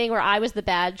funny thing where I was the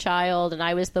bad child and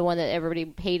I was the one that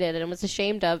everybody hated and was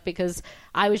ashamed of because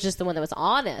I was just the one that was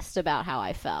honest about how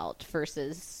I felt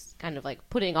versus kind of like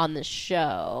putting on this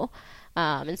show.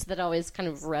 And so that always kind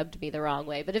of rubbed me the wrong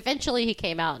way. But eventually he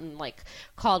came out and like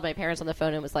called my parents on the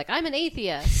phone and was like, I'm an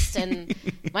atheist. And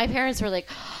my parents were like,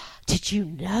 did you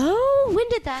know? When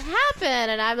did that happen?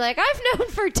 And I'm like, I've known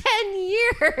for 10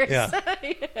 years.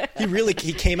 Yeah.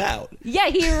 He came out. Yeah,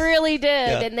 he really did.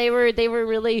 Yeah. And they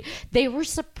were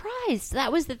surprised.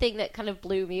 That was the thing that kind of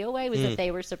blew me away was that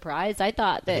they were surprised. I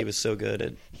thought that he was so good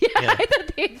at I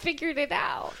thought they had figured it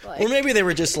out. Like, or maybe they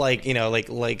were just like, you know, like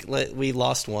we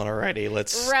lost one already.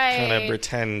 Let's kind of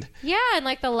pretend. Yeah, and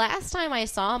like the last time I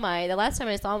saw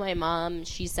my mom,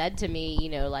 she said to me, you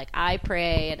know, like I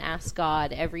pray and ask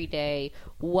God every day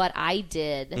what I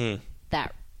did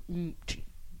that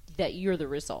you're the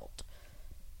result.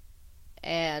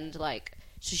 And like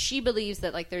so she believes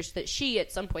that like that she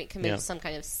at some point committed some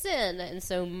kind of sin, and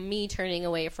so me turning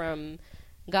away from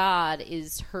God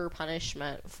is her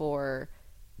punishment for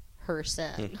her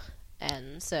sin.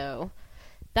 And so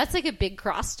that's like a big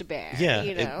cross to bear. Yeah,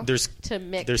 you know, there's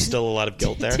still a lot of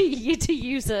guilt there. to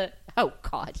use a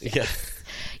God. Yes. Yeah.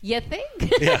 You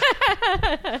think? Yeah.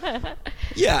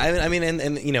 Yeah. I mean,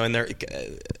 and you know, and there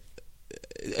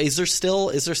is there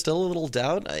still a little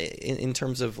doubt in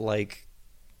terms of like,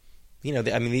 you know,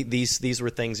 I mean, these were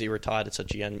things that you were taught at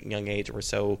such a young age and were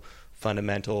so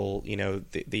fundamental. You know,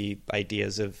 the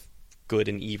ideas of good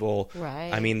and evil.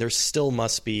 Right. I mean, there still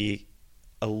must be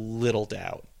a little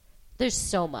doubt. There's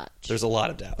so much. There's a lot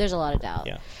of doubt.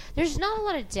 Yeah. There's not a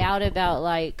lot of doubt about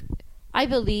like. I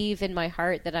believe in my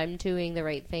heart that I'm doing the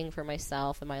right thing for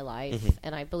myself and my life,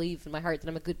 and I believe in my heart that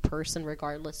I'm a good person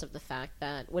regardless of the fact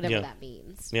that whatever that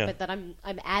means. Yeah. But that I'm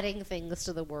adding things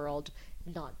to the world,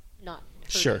 not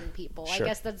hurting people. Sure. I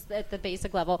guess that's at the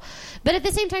basic level. But at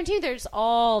the same time too, there's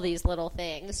all these little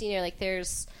things, you know, like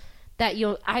there's that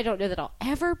I don't know that I'll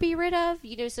ever be rid of,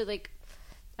 you know, so like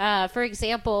for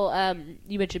example,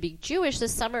 you mentioned being Jewish.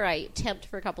 This summer I temped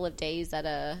for a couple of days at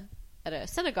a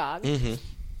synagogue.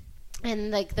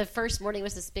 And, like, the first morning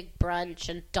was this big brunch,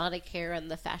 and Donna Karan,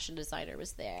 the fashion designer,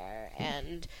 was there.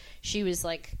 And she was,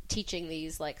 like, teaching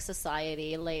these, like,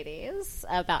 society ladies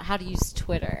about how to use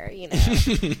Twitter, you know.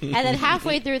 And then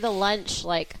halfway through the lunch,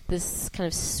 like, this kind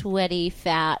of sweaty,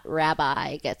 fat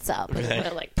rabbi gets up and kind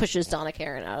of, like, pushes Donna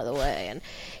Karan out of the way. And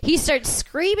he starts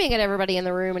screaming at everybody in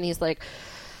the room, and he's like,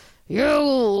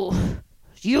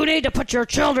 You need to put your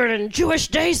children in Jewish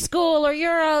day school or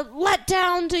you're a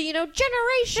letdown to, you know,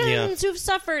 generations who've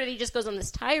suffered. And he just goes on this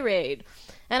tirade.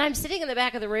 And I'm sitting in the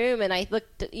back of the room and I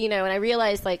looked, you know, and I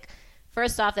realized, like,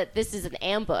 first off that this is an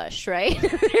ambush, right?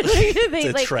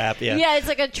 It's a trap, yeah. Yeah, it's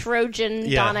like a Trojan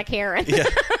Donna Karan. Yeah.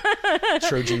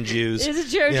 Trojan Jews.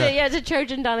 It's a Trojan, it's a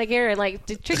Trojan Donna Karan, like,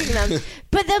 tricking them.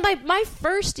 But then my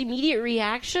first immediate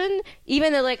reaction,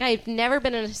 even though, like, I've never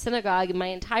been in a synagogue in my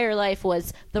entire life,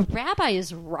 was the rabbi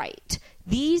is right.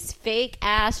 These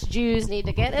fake-ass Jews need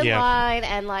to get in line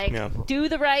and, like, do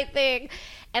the right thing.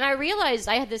 And I realized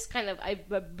I had this kind of, I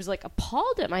was like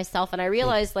appalled at myself, and I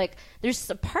realized like there's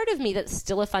a part of me that's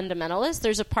still a fundamentalist.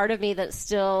 There's a part of me that's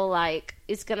still like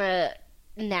is gonna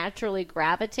naturally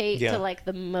gravitate to like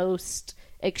the most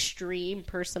extreme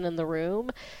person in the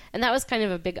room, and that was kind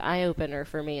of a big eye opener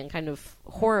for me and kind of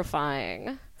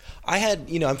horrifying. I had,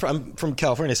 you know, I'm from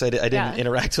California, so I didn't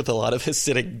interact with a lot of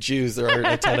Hasidic Jews. There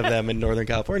are a ton of them in Northern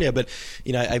California, but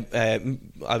you know, I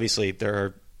obviously there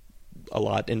are a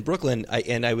lot in Brooklyn.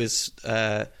 I was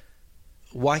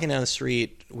walking down the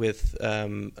street with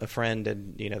a friend,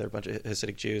 and you know, there are a bunch of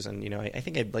Hasidic Jews, and you know, I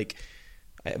think I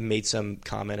made some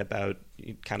comment about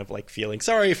kind of like feeling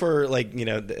sorry for like, you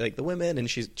know, like the women, and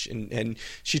she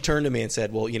turned to me and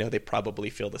said, well, you know, they probably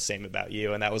feel the same about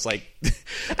you. And that was like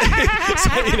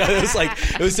so, you know,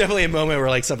 it was definitely a moment where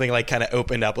like something like kind of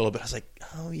opened up a little bit. I was like,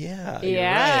 oh yeah, you're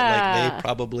right. Like they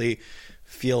probably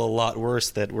feel a lot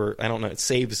worse that I don't know,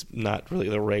 save's not really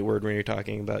the right word when you're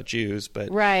talking about Jews, but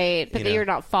right, but you're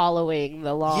not following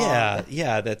the law.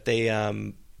 Yeah, that they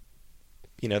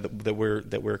you know, that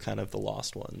we're kind of the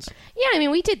lost ones. Yeah, I mean,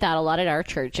 we did that a lot at our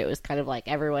church. It was kind of like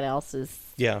everyone else is.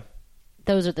 Yeah.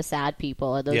 Those are the sad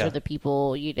people, and those are the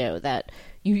people, you know, that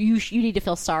you need to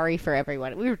feel sorry for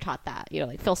everyone. We were taught that, you know,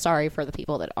 like feel sorry for the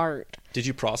people that aren't. Did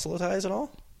you proselytize at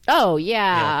all? Oh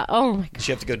yeah. Oh my God. Did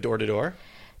you have to go door to door?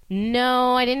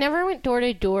 No, I never went door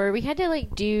to door. We had to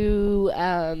like do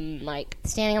like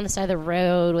standing on the side of the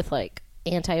road with like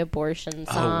anti-abortion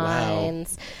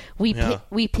signs. Wow.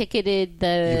 We picketed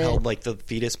the... You held, like, the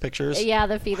fetus pictures? Yeah,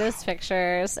 the fetus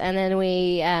pictures. And then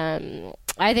we...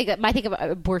 I think about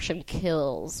abortion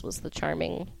kills was the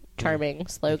charming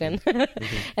slogan. And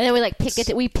then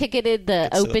we picketed the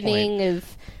opening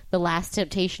of The Last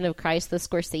Temptation of Christ, the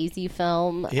Scorsese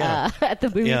film, at the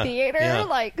movie theater,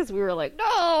 like, because we were like,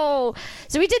 no.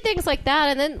 So we did things like that,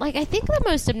 and then, like, I think the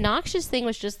most obnoxious thing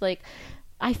was just like,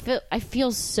 I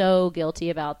feel so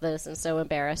guilty about this and so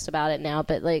embarrassed about it now,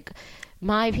 but like,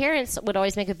 my parents would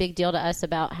always make a big deal to us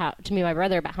about to me and my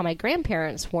brother about how my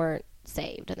grandparents weren't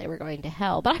saved and they were going to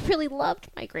hell, but I really loved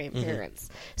my grandparents,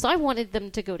 so I wanted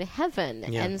them to go to heaven,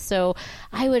 and so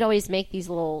I would always make these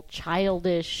little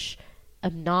childish,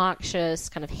 obnoxious,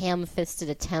 kind of ham-fisted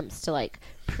attempts to like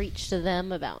preach to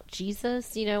them about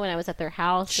Jesus, you know, when I was at their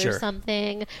house or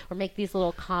something, or make these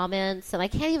little comments. And I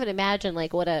can't even imagine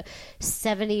like what a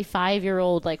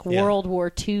 75-year-old like World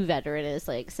War II veteran is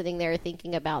like sitting there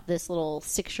thinking about this little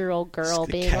 6-year-old girl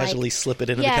being casually like, slip it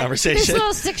into the conversation. This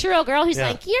little 6-year-old girl who's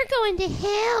like, "You're going to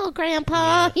hell,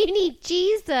 Grandpa. You need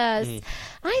Jesus."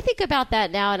 I think about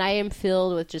that now, and I am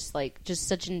filled with just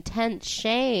such intense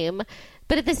shame.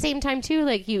 But at the same time, too,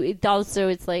 like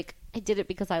it's like I did it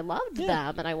because I loved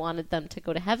them and I wanted them to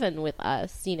go to heaven with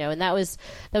us, you know. And that was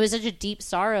such a deep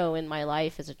sorrow in my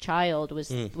life as a child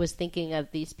was thinking of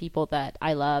these people that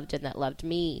I loved and that loved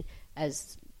me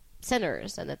as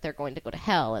sinners, and that they're going to go to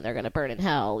hell and they're going to burn in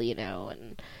hell, you know.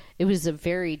 And it was a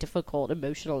very difficult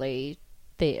emotionally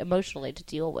to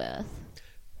deal with.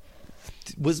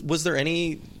 Was there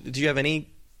any? Did you have any,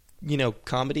 you know,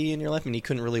 comedy in your life? I mean, you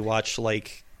couldn't really watch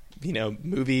like, you know,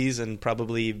 movies and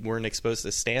probably weren't exposed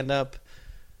to stand-up.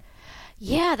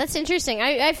 Yeah, that's interesting.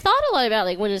 I've thought a lot about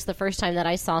like when is the first time that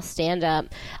I saw stand-up.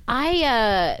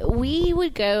 We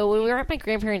would go when we were at my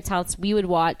grandparents' house. We would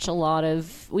watch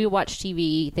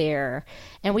TV there,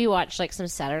 and we watched like some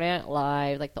Saturday Night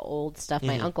Live, like the old stuff.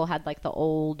 My uncle had like the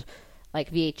old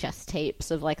like VHS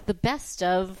tapes of like the best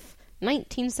of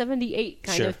 1978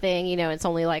 kind of thing, you know. It's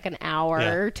only like an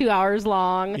hour, 2 hours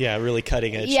long. Yeah, really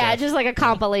cutting edge stuff. Just like a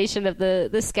compilation of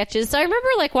the sketches. So I remember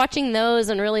like watching those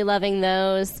and really loving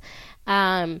those.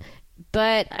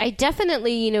 But I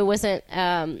definitely, you know, wasn't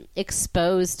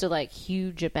exposed to like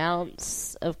huge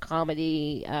amounts of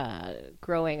comedy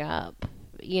growing up.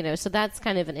 You know, so that's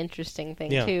kind of an interesting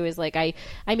thing too, is like I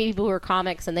meet people who are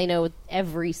comics and they know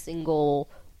every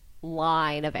single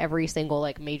line of every single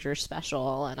like major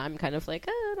special, and I'm kind of like,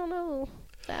 I don't know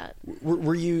that.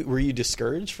 Were you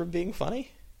discouraged from being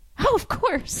funny? Oh, of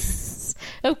course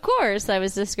I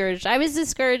was discouraged. I was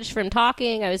discouraged from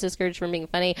talking. I was discouraged from being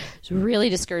funny. I was really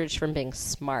discouraged from being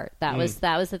smart. That was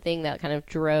the thing that kind of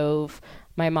drove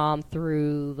my mom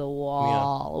through the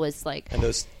wall. Was like, and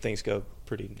those things go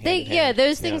pretty hand in hand.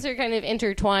 Those things are kind of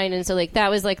intertwined, and so like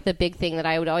that was like the big thing that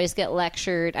I would always get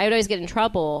lectured. I would always get in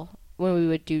trouble when we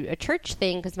would do a church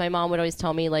thing, because my mom would always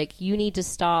tell me, like, you need to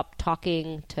stop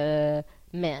talking to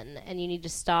men, and you need to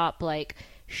stop, like,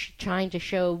 trying to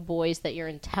show boys that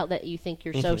you're that you think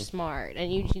you're so smart,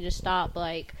 and you need to stop,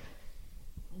 like,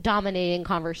 dominating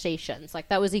conversations. Like,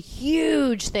 that was a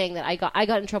huge thing that I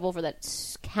got in trouble for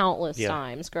that countless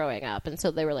times growing up, and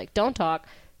so they were like, don't talk,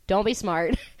 don't be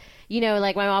smart. You know,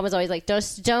 like, my mom was always like,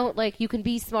 just don't, like, you can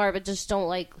be smart, but just don't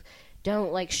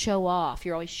show off.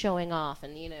 You're always showing off,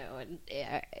 and you know,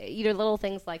 little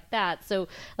things like that. So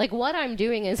like what I'm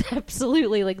doing is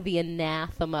absolutely like the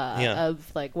anathema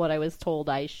of like what I was told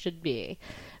I should be.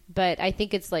 But I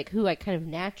think it's like who I kind of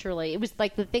naturally, it was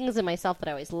like the things in myself that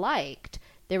I always liked.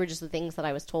 They were just the things that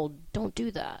I was told, don't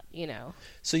do that, you know.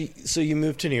 So you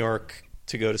moved to New York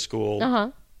to go to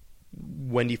school.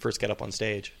 When do you first get up on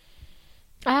stage?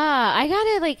 I got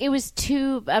it like it was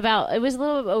a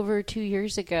little over 2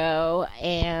 years ago,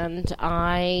 and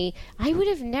I would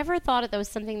have never thought that was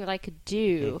something that I could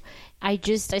do. I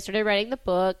started writing the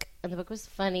book, and the book was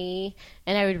funny,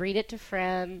 and I would read it to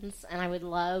friends, and I would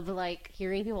love like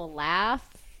hearing people laugh,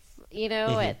 you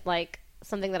know, at like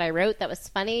something that I wrote that was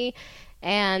funny.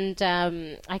 And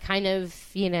I kind of,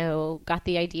 you know, got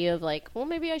the idea of like, well,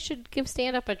 maybe I should give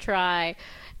stand-up a try.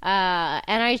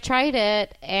 And I tried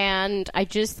it, and I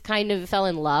just kind of fell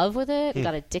in love with it.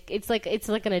 Got it's like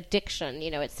an addiction,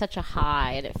 you know. It's such a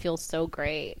high, and it feels so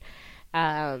great.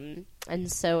 And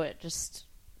so it just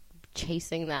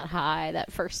chasing that high,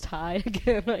 that first high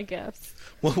again, I guess.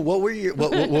 Well, what were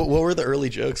the early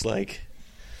jokes like?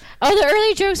 Oh, the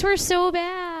early jokes were so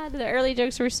bad.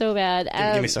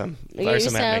 Give me some. Fire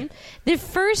some at me. The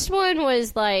first one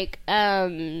was like,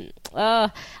 I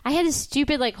had a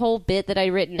stupid like whole bit that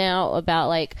I'd written out about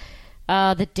like,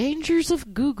 The dangers of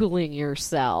Googling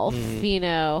yourself,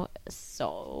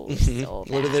 so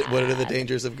What are the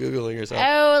dangers of Googling yourself?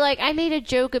 Oh, like, I made a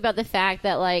joke about the fact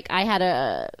that, like, I had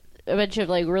a bunch of,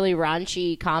 like, really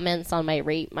raunchy comments on my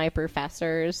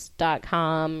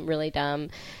ratemyprofessors.com, really dumb,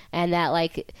 and that,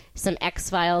 like, some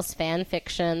X-Files fan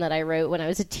fiction that I wrote when I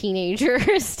was a teenager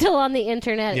is still on the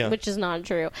internet, which is not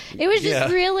true. It was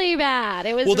just really bad.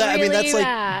 It was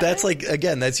bad. That's like,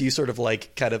 again, that's you sort of,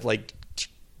 like, kind of, like,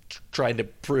 trying to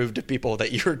prove to people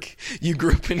that you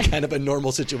grew up in kind of a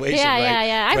normal situation.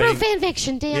 Yeah. I wrote fan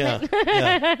fiction, damn it.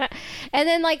 Yeah. And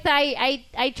then, like,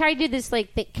 I tried to do this,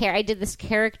 like, I did this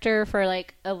character for,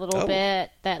 like, a little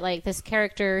bit, that, like, this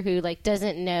character who, like,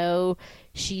 doesn't know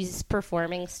she's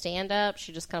performing stand-up.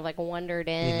 She just kind of, like, wandered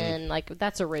in. Like,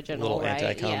 that's original, right?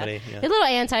 Anti-comedy. Yeah. A little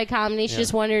anti-comedy. She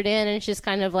just wandered in, and she's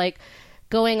kind of, like,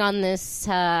 going on this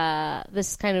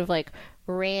kind of, like,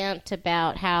 rant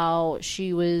about how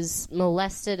she was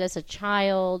molested as a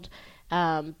child,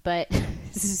 but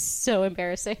this is so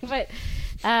embarrassing, but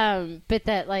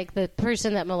that, like, the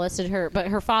person that molested her, but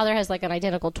her father has, like, an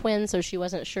identical twin, so she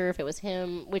wasn't sure if it was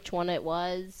him, which one it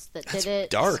was that did it.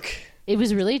 Dark. It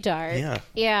was really dark.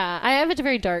 Yeah, I have a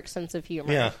very dark sense of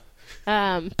humor.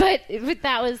 But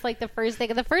that was, like, the first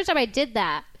thing. The first time I did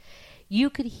that, you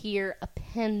could hear a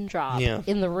pin drop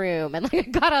in the room, and, like, I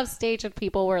got off stage and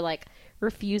people were, like,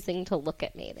 refusing to look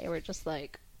at me. They were just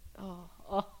like, so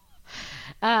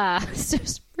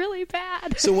it's really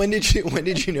bad. So when did you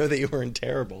know that you were in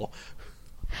Terrible?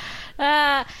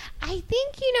 I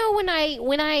think, when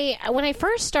I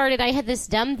first started, I had this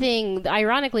dumb thing.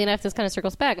 Ironically enough, this kind of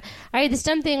circles back. I had this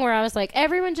dumb thing where I was like,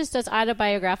 everyone just does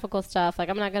autobiographical stuff. Like,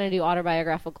 I'm not going to do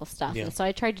autobiographical stuff. And so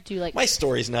I tried to do, like, my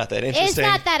story's not that interesting. It's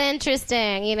not that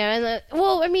interesting,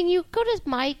 And you go to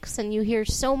mics and you hear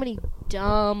so many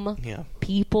dumb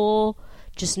people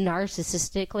just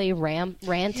narcissistically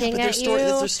ranting at you.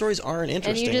 Their stories aren't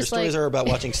interesting. Their stories are about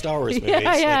watching Star Wars movies.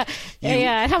 How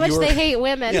much they hate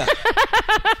women. And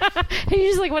you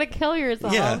just, like, want to kill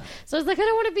yourself. So I was like, I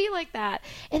don't want to be like that.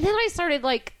 And then I started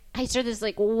this,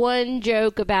 like, one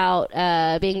joke about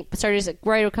started to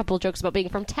write a couple of jokes about being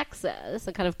from Texas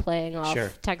and kind of playing off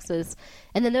Texas.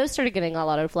 And then those started getting a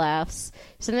lot of laughs.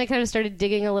 So then I kind of started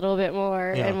digging a little bit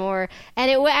more and more. And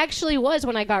it actually was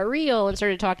when I got real and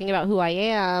started talking about who I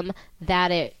am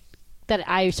that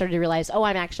I started to realize,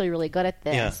 I'm actually really good at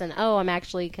this. And, I'm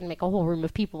actually can make a whole room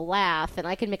of people laugh. And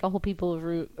I can make a whole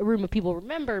room of people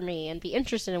remember me and be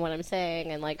interested in what I'm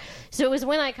saying. And, like, so it was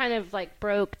when I kind of, like,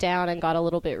 broke down and got a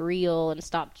little bit real and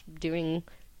stopped doing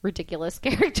ridiculous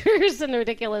characters and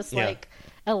ridiculous, like,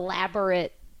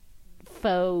 elaborate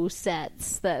faux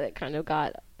sets that it kind of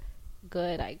got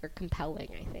good or compelling,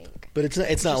 I think. But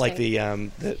it's not like the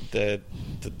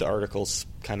articles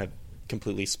kind of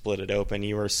completely split it open.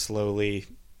 You were slowly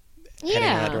heading in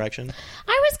that direction.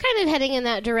 I was kind of heading in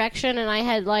that direction, and I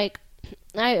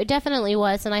definitely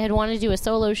was, and I had wanted to do a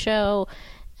solo show,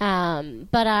 but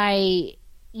but I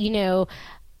didn't.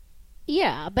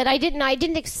 I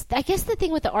guess the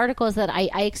thing with the article is that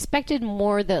I expected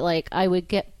more, that, like, I would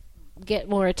get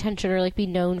more attention or, like, be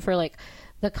known for, like,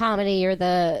 the comedy or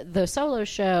the solo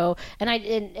show,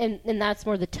 and that's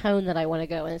more the tone that I want to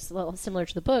go, and it's a little similar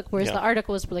to the book, whereas the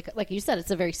article is, like you said,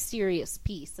 it's a very serious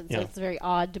piece, and so it's very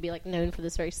odd to be, like, known for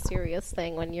this very serious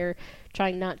thing when you're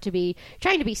trying to be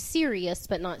serious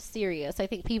but not serious. I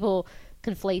think people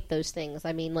conflate those things.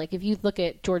 I mean, like, if you look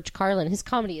at George Carlin, his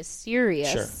comedy is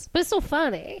serious, but it's still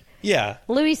funny.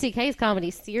 Louis C.K.'s comedy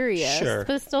is serious, but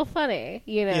it's still funny.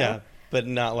 But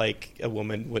not like a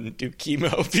woman wouldn't do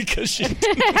chemo because she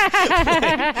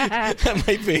that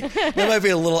might be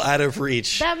a little out of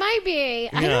reach. That might be.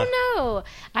 I don't know.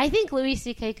 I think Louis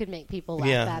C.K. could make people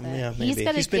laugh at it. Yeah, maybe.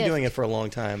 He's been doing it for a long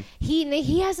time.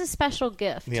 He has a special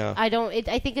gift.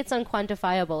 I think it's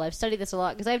unquantifiable. I've studied this a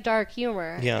lot because I have dark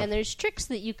humor. And there's tricks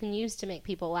that you can use to make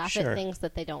people laugh at things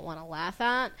that they don't want to laugh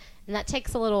at. And that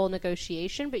takes a little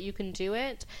negotiation, but you can do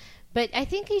it. But I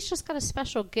think he's just got a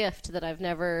special gift that I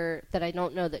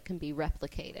don't know that can be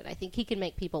replicated. I think he can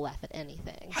make people laugh at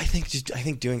anything. I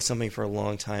think doing something for a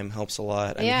long time helps a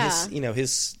lot. I mean,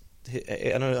 his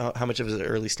I don't know how much of his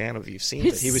early stand-up you've seen,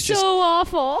 but he was just so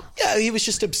awful. Yeah, he was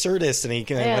just absurdist, and he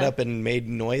kind of went up and made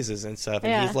noises and stuff.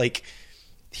 And he's like,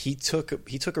 he took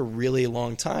a really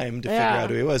long time to figure out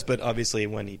who he was, but obviously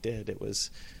when he did, it was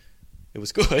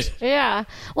good. Yeah.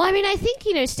 Well, I mean, I think,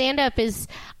 stand-up is...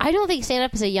 I don't think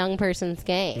stand-up is a young person's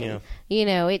game.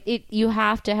 Yeah. You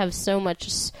have to have so much...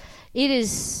 It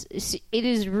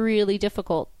is really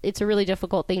difficult. It's a really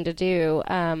difficult thing to do.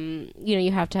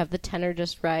 You have to have the tenor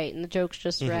just right, and the jokes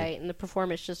just right, and the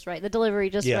performance just right, the delivery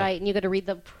just right, and you got to read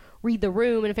the read the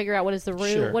room and figure out what does the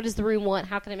room want?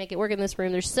 How can I make it work in this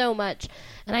room? There's so much.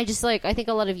 And I just I think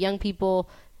a lot of young people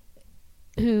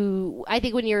who, I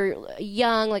think when you're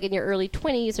young, like in your early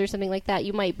 20s or something like that,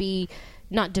 you might be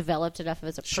not developed enough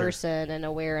as a person and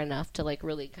aware enough to like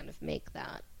really kind of make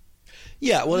that.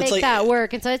 Yeah, well, make that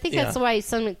work. And so I think that's why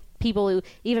some people who,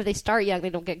 even if they start young, they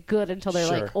don't get good until they're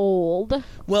like old.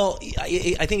 Well,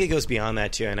 I think it goes beyond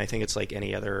that too, and I think it's like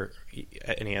any other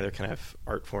kind of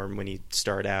art form. When you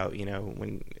start out,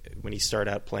 when you start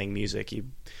out playing music, you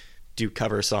do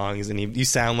cover songs and you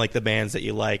sound like the bands that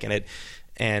you like, and it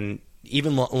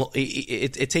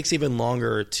takes even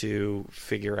longer to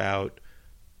figure out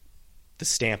the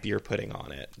stamp you're putting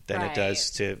on it than it does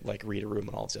to like read a room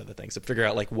and all these other things, to figure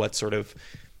out like what sort of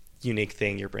unique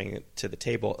thing you're bringing to the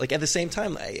table. Like at the same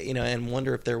time, and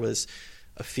wonder if there was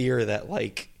a fear that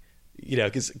like,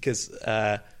 because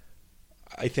I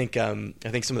think some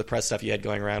of the press stuff you had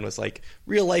going around was like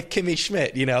real life Kimmy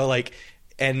Schmidt, like,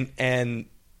 and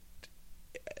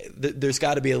there's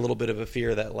got to be a little bit of a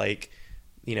fear that like,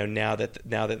 now that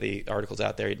the article's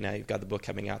out there, now you've got the book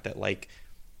coming out, that like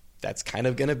that's kind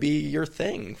of going to be your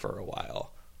thing for a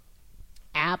while.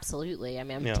 Absolutely. I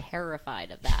mean, I'm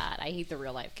terrified of that. I hate the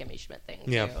real life Kimmy Schmidt thing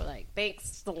too. Like,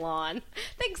 thanks, Salon.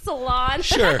 Thanks, Salon.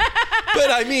 Sure,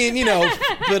 but I mean,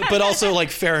 but also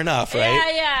like fair enough,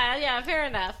 right? Yeah. Fair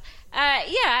enough.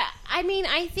 I mean,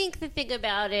 I think the thing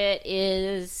about it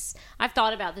is, I've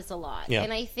thought about this a lot,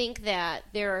 and I think that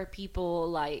there are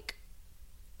people like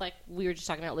we were just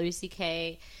talking about, Louis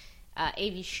C.K.,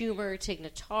 Amy Schumer, Tig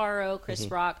Notaro, Chris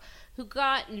Rock, who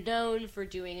got known for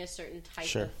doing a certain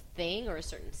type of thing or a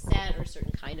certain set or a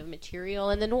certain kind of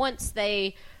material, and then once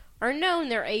they are known,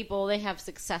 they have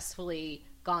successfully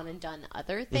gone and done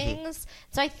other things.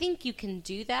 So I think you can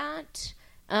do that,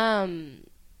 and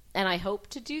I hope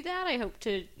to do that. I hope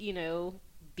to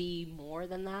be more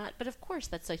than that, but of course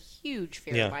that's a huge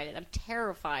fear of mine. I'm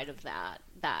terrified of that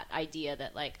idea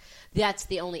that like that's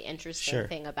the only interesting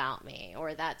thing about me,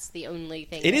 or that's the only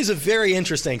thing. It is a very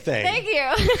interesting thing. Thank you.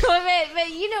 but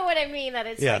you know what I mean, that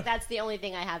it's like that's the only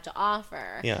thing I have to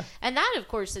offer. And that of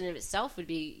course in of itself would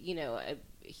be a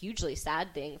hugely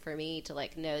sad thing for me, to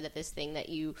like know that this thing that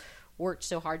you worked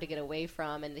so hard to get away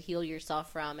from and to heal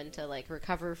yourself from and to like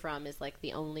recover from is like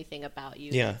the only thing about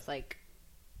you that's like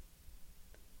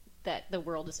that the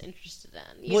world is interested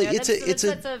in. That's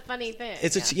a funny thing.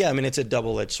 I mean, it's a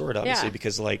double-edged sword, obviously,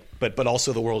 because like, but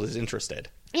also the world is interested.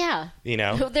 Yeah.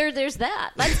 There's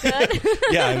that. That's good.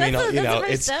 Yeah, I mean,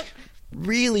 it's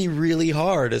really, really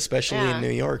hard, especially in New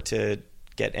York, to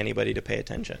get anybody to pay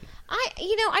attention.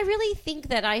 I really think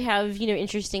that I have,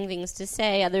 interesting things to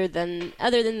say other than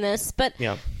this, but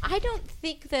I don't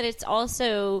think that it's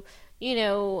also,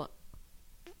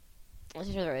 what's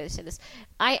the other way to say this?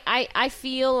 I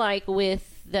feel like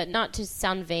with the, not to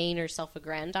sound vain or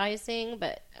self-aggrandizing,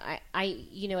 but I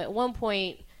at one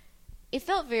point it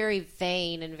felt very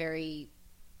vain and very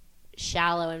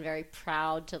shallow and very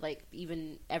proud to like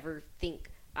even ever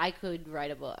think I could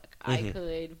write a book. I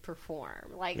could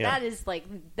perform. Like that is you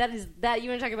want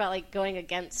to talk about like going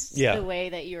against the way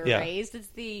that you were raised.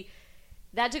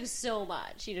 That took so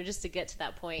much, just to get to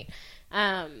that point.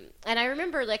 And I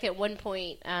remember, like, at one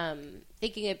point,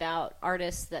 thinking about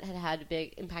artists that had a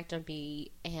big impact on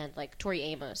me, and, like, Tori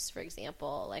Amos, for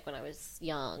example, like, when I was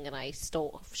young, and I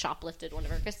shoplifted one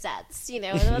of her cassettes, and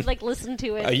I would, like, listen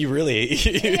to it. Oh, you really...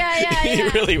 You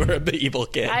really were a evil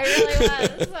kid. I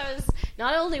really was.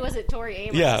 Not only was it Tori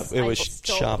Amos... Yeah, it was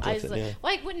shoplifted,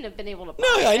 Well, I wouldn't have been able to buy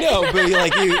it. No, I know, but,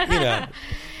 like, you know...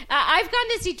 I've gone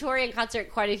to see Tori in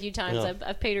concert quite a few times.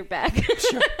 I've paid her back.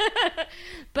 Sure.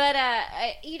 But,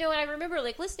 and I remember,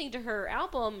 like, listening to her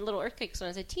album, Little Earthquakes, when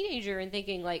I was a teenager and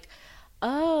thinking, like,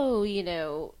 oh,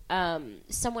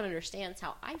 someone understands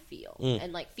how I feel.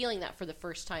 And, like, feeling that for the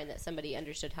first time, that somebody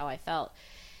understood how I felt.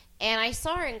 And I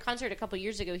saw her in concert a couple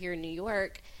years ago here in New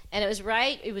York, and it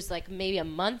was, like, maybe a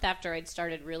month after I'd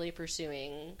started really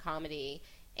pursuing comedy.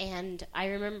 And I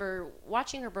remember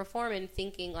watching her perform and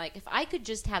thinking, like, if I could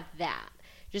just have that,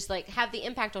 just, like, have the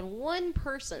impact on one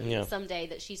person someday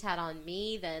that she's had on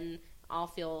me, then I'll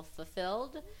feel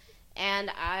fulfilled.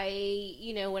 And I,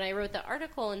 when I wrote the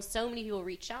article and so many people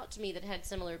reached out to me that had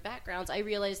similar backgrounds, I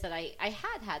realized that I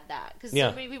had that. Because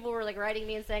so many people were, like, writing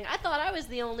me and saying, I thought I was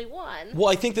the only one. Well,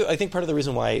 I think part of the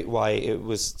reason why it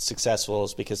was successful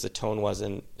is because the tone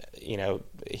wasn't,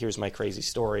 here's my crazy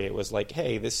story. It was like,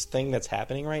 hey, this thing that's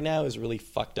happening right now is really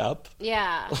fucked up.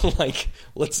 Yeah. Like,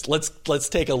 let's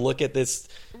take a look at this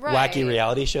wacky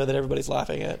reality show that everybody's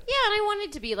laughing at. Yeah, and I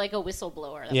wanted to be like a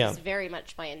whistleblower. That was very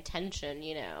much my intention,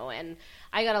 And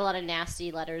I got a lot of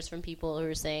nasty letters from people who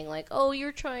were saying, like, oh,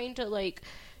 you're trying to, like,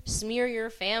 smear your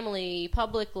family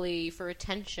publicly for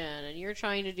attention, and you're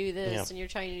trying to do this and you're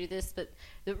trying to do this, but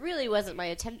that really wasn't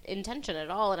my intention at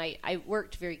all. And I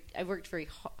worked very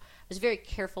hard. I was very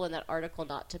careful in that article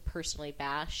not to personally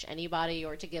bash anybody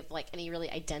or to give like any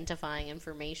really identifying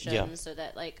information, so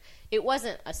that like it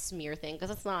wasn't a smear thing, because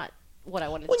that's not what I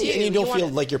want to do. And you don't feel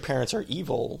like your parents are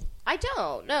evil. I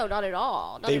don't. No, not at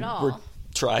all. Not at all. They were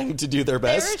trying to do their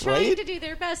best, They were trying to do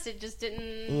their best. It just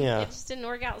didn't. Yeah. It just didn't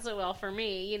work out so well for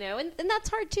me, and that's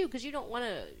hard too, because you don't want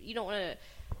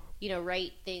to.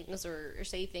 Write things or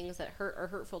say things that are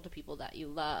hurtful to people that you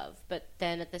love. But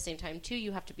then at the same time, too,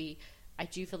 you have to be. I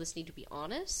do feel this need to be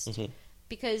honest,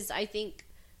 because I think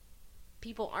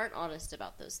people aren't honest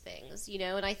about those things,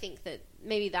 and I think that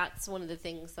maybe that's one of the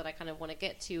things that I kind of want to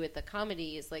get to at the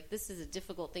comedy is like, this is a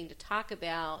difficult thing to talk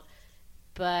about,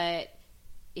 but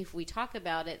if we talk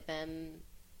about it, then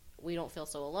we don't feel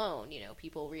so alone.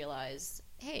 People realize,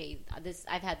 hey,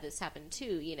 I've had this happen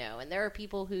too, and there are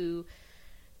people who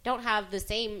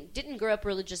didn't grow up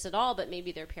religious at all, but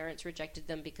maybe their parents rejected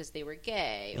them because they were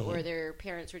gay, or their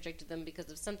parents rejected them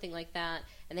because of something like that,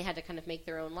 and they had to kind of make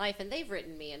their own life, and they've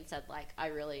written me and said, like, I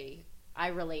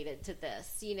related to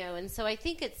this, and so I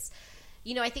think it's,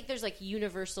 I think there's, like,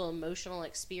 universal emotional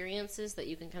experiences that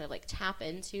you can kind of, like, tap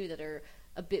into that are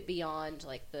a bit beyond,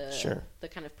 like, the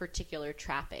kind of particular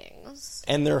trappings.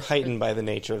 And they're heightened by the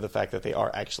nature of the fact that they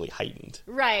are actually heightened.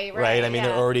 Right? I mean,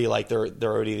 they're already, like, they're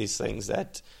already these things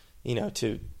that,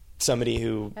 to somebody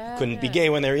who couldn't be gay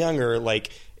when they were younger, like,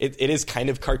 it is kind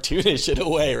of cartoonish in a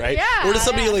way, right? Yeah, or to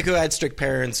somebody, like, who had strict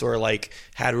parents or, like,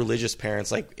 had religious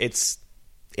parents, like, it's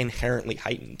inherently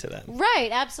heightened to them.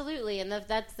 Right, absolutely. And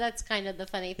that's kind of the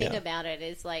funny thing about it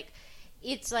is, like,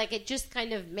 it's like it just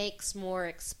kind of makes more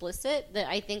explicit that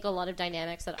I think a lot of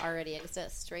dynamics that already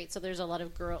exist, right? So there's a lot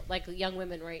of young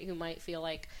women, right, who might feel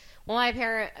like, well,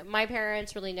 my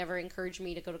parents really never encouraged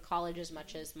me to go to college as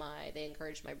much as they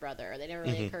encouraged my brother. They never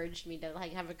really encouraged me to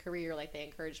like have a career like they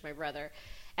encouraged my brother.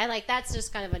 And like that's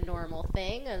just kind of a normal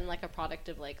thing and like a product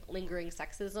of like lingering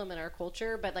sexism in our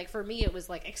culture. But like for me, it was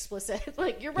like explicit.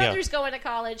 Like your brother's going to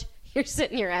college, you're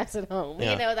sitting your ass at home.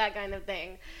 That kind of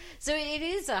thing. So it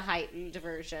is a heightened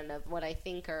version of what I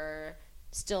think are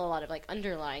still a lot of like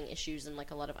underlying issues and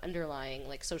like a lot of underlying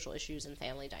like social issues and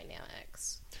family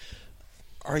dynamics.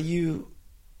 Do you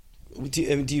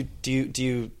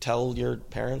tell your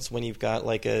parents when you've got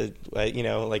like like are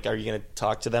you going to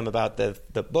talk to them about the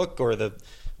book or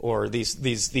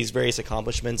these various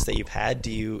accomplishments that you've had?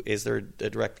 Is there a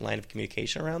direct line of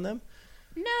communication around them?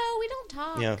 No, we don't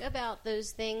talk about those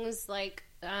things. Like,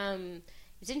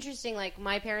 it's interesting. Like,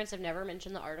 my parents have never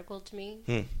mentioned the article to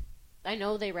me. I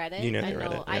know they read it. They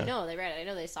read it. Yeah. I know they read it. I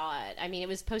know they saw it. I mean, it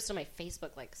was posted on my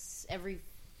Facebook. Like every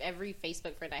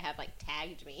Facebook friend I have like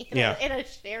tagged me in a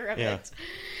share of it.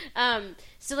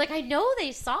 So like I know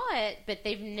they saw it, but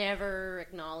they've never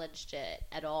acknowledged it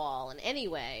at all in any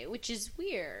way, which is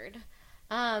weird.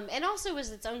 And also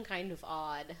was its own kind of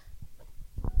odd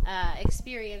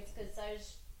experience because I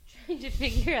was trying to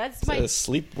figure out. It's a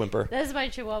sleep whimper. That's my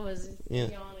chihuahua's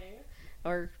yawning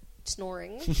or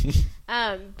snoring.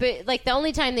 But like the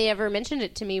only time they ever mentioned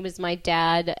it to me was my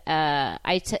dad.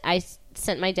 I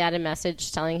sent my dad a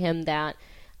message telling him that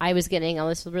I was getting all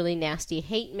this really nasty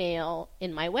hate mail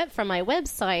from my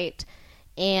website,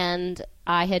 and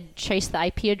I had traced the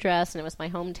IP address, and it was my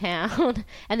hometown.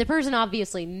 And the person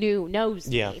obviously knows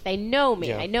me. They know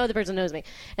me. I know the person knows me.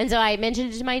 And so I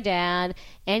mentioned it to my dad,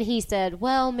 and he said,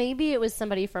 well, maybe it was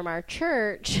somebody from our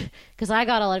church, because I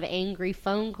got a lot of angry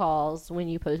phone calls when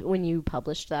you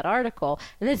published that article.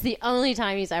 And that's the only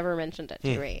time he's ever mentioned it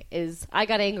to me, is I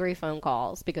got angry phone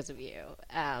calls because of you.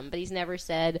 But he's never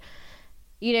said,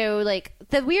 like,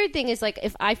 the weird thing is, like,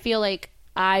 if I feel like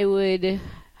I would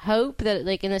hope that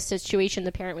like in this situation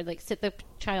the parent would like sit the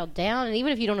child down, and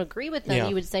even if you don't agree with them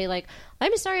you would say like,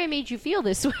 I'm sorry I made you feel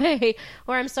this way,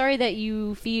 or I'm sorry that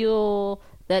you feel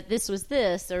that this was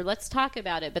this, or let's talk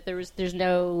about it. But there's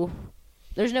no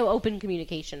open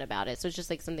communication about it, so it's just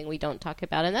like something we don't talk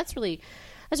about, and that's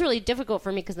really difficult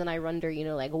for me, because then I wonder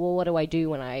like, well, what do I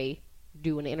do when I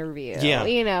do an interview,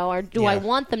 or do I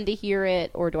want them to hear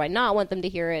it, or do I not want them to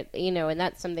hear it, and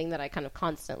that's something that I kind of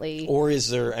constantly, or is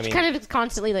there, I mean, kind of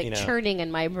constantly like churning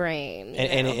in my brain,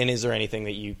 and is there anything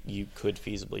that you could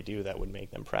feasibly do that would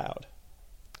make them proud?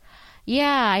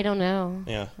 I don't know.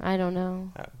 I don't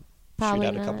know. Probably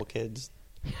shoot out a couple kids.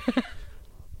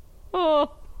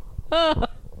 oh,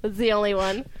 that's the only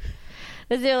one.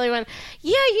 That's the only one.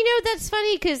 Yeah, that's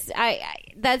funny, because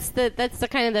that's the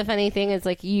kind of the funny thing is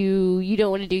like you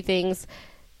don't want to do things.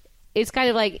 It's kind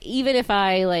of like, even if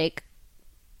I like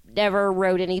never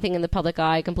wrote anything in the public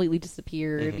eye, completely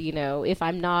disappeared. If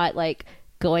I'm not like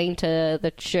going to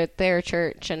their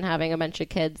church and having a bunch of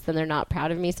kids, then they're not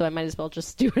proud of me, so I might as well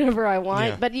just do whatever I want.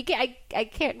 Yeah. But I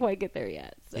can't quite get there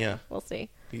yet. So we'll see.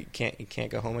 You can't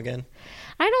go home again?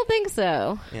 I don't think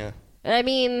so. Yeah. I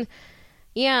mean,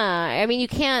 you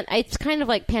can't. It's kind of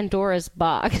like Pandora's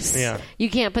box. Yeah. You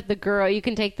can't put the girl. You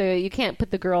can't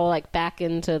put the girl like back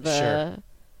into the. Sure.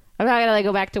 I'm not gonna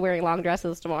go back to wearing long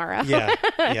dresses tomorrow.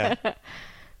 Yeah.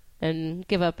 And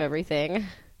give up everything,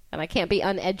 and I can't be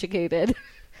uneducated.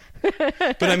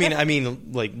 But I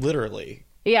mean, like literally.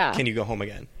 Yeah. Can you go home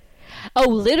again? Oh,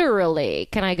 literally.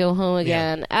 Can I go home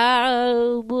again?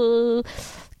 Yeah.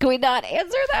 Can we not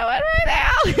answer that one right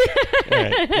now? All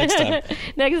right,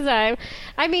 next time.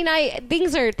 I mean,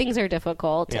 things are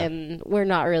difficult, and we're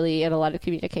not really in a lot of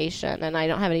communication, and I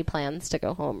don't have any plans to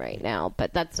go home right now.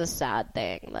 But that's a sad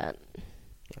thing.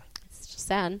 It's just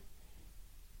sad.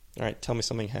 All right, tell me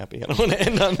something happy. I don't want to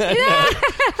end on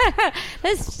that.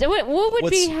 What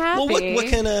would be happy? Well, what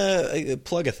kind of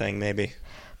plug a thing maybe?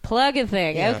 Plug a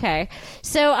thing. Yeah. Okay.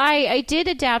 So I did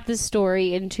adapt this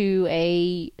story into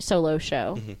a solo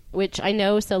show, which I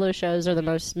know solo shows are the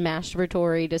most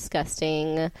masturbatory,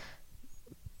 disgusting.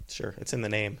 Sure, it's in the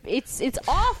name. It's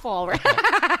awful, right?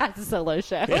 It's a solo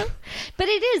show. Yeah. But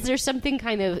it is. There's something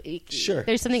kind of icky. Sure.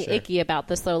 There's something icky about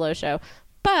the solo show.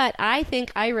 But I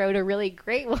think I wrote a really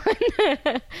great one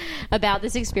about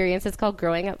this experience. It's called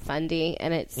Growing Up Fundy,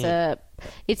 and it's a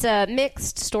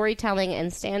mixed storytelling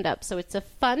and stand-up. So it's a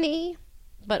funny,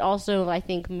 but also I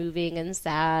think moving and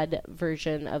sad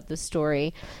version of the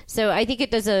story. So I think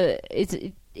it does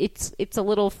it's a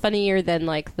little funnier than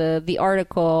like the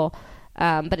article,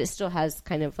 but it still has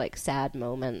kind of like sad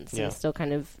moments and still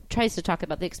kind of tries to talk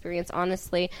about the experience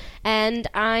honestly. And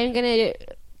I'm gonna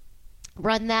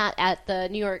run that at the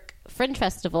New York Fringe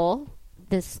Festival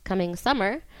this coming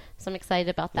summer, so I'm excited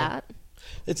about that.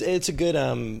 It's a good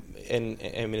and I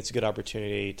mean it's a good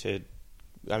opportunity to,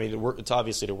 I mean it's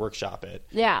obviously to workshop it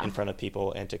in front of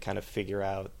people and to kind of figure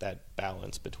out that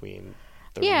balance between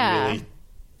the really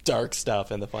dark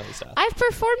stuff and the funny stuff. I've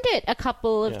performed it a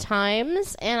couple of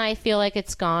times and I feel like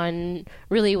it's gone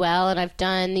really well, and I've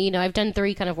done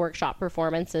 3 kind of workshop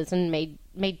performances and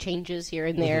made changes here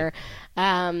and there.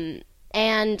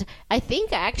 And I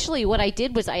think actually what I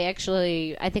did was I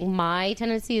think my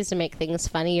tendency is to make things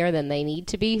funnier than they need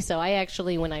to be. So I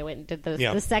actually, when I went and did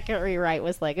the second rewrite,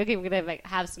 was like, okay, we're going to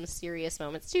have some serious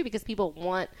moments too, because people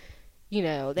want, they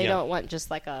don't want just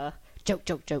like a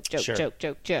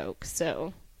joke.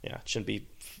 So yeah, it shouldn't be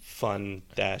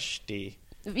fun-d.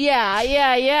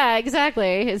 Yeah,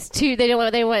 exactly. It's they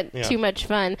want too much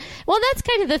fun. Well, that's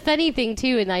kind of the funny thing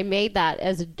too, and I made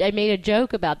a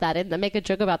joke about that, and I make a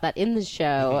joke about that in the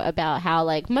show about how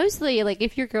like mostly like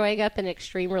if you're growing up in an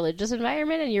extreme religious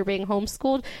environment and you're being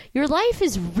homeschooled, your life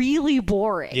is really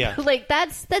boring. Yeah. Like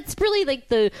that's really like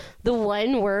the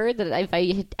one word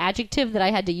that adjective that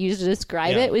I had to use to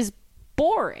describe it was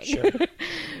boring. Sure.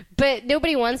 But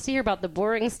nobody wants to hear about the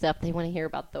boring stuff. They want to hear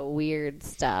about the weird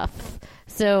stuff.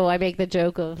 So I make the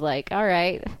joke of like, all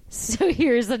right, so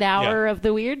here's an hour of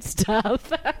the weird stuff.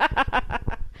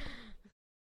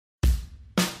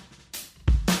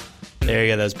 There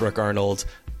you go. That's Brooke Arnold.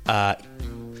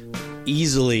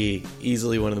 Easily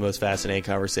one of the most fascinating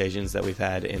conversations that we've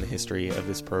had in the history of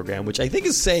this program, which I think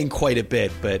is saying quite a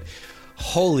bit, but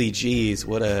holy geez,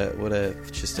 what a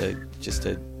just a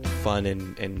fun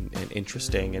and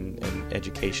interesting and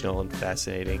educational and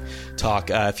fascinating talk.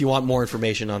 If you want more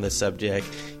information on this subject,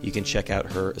 you can check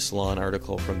out her Salon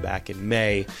article from back in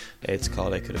May. It's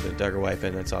called "I Could Have Been a Duggar Wife,"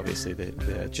 and that's obviously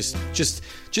the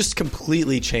just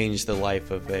completely changed the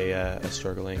life of a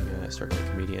struggling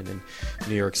comedian in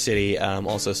New York City.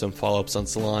 Also some follow-ups on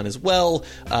Salon as well.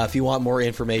 If you want more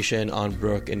information on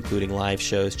Brooke, including live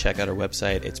shows, check out our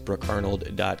website. It's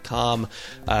brookearnold.com.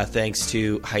 Thanks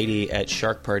to Heidi at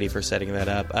Shark Party for setting that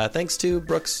up. Thanks to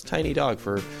Brooke's tiny dog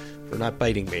for not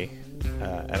biting me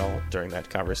at all during that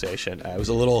conversation. It was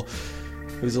a little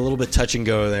bit touch and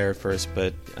go there at first,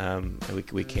 but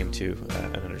we came to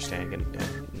an understanding,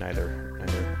 and neither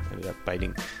ended up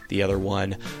biting the other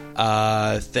one.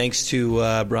 Thanks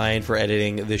to Brian for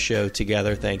editing the show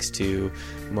together. Thanks to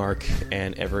Mark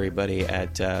and everybody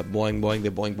at Boing Boing, the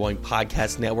Boing Boing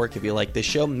Podcast Network. If you like this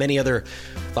show, many other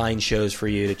fine shows for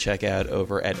you to check out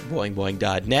over at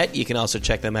boingboing.net. You can also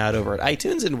check them out over at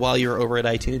iTunes, and while you're over at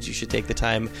iTunes, you should take the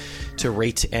time to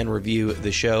rate and review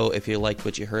the show. If you liked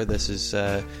what you heard, this is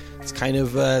it's kind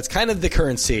of the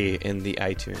currency in the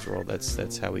iTunes world.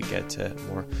 That's how we get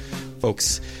more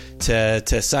folks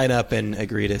to sign up and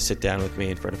agree to sit down with me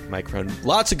in front of a microphone.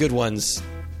 Lots of good ones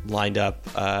lined up.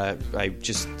 I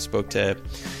just spoke to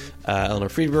Eleanor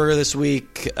Friedberger this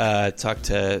week. Talked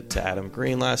to Adam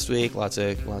Green last week. Lots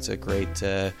of great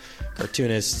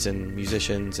cartoonists and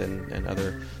musicians and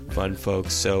other fun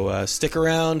folks. So stick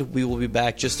around. We will be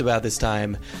back just about this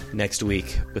time next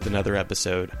week with another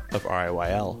episode of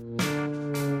RIYL.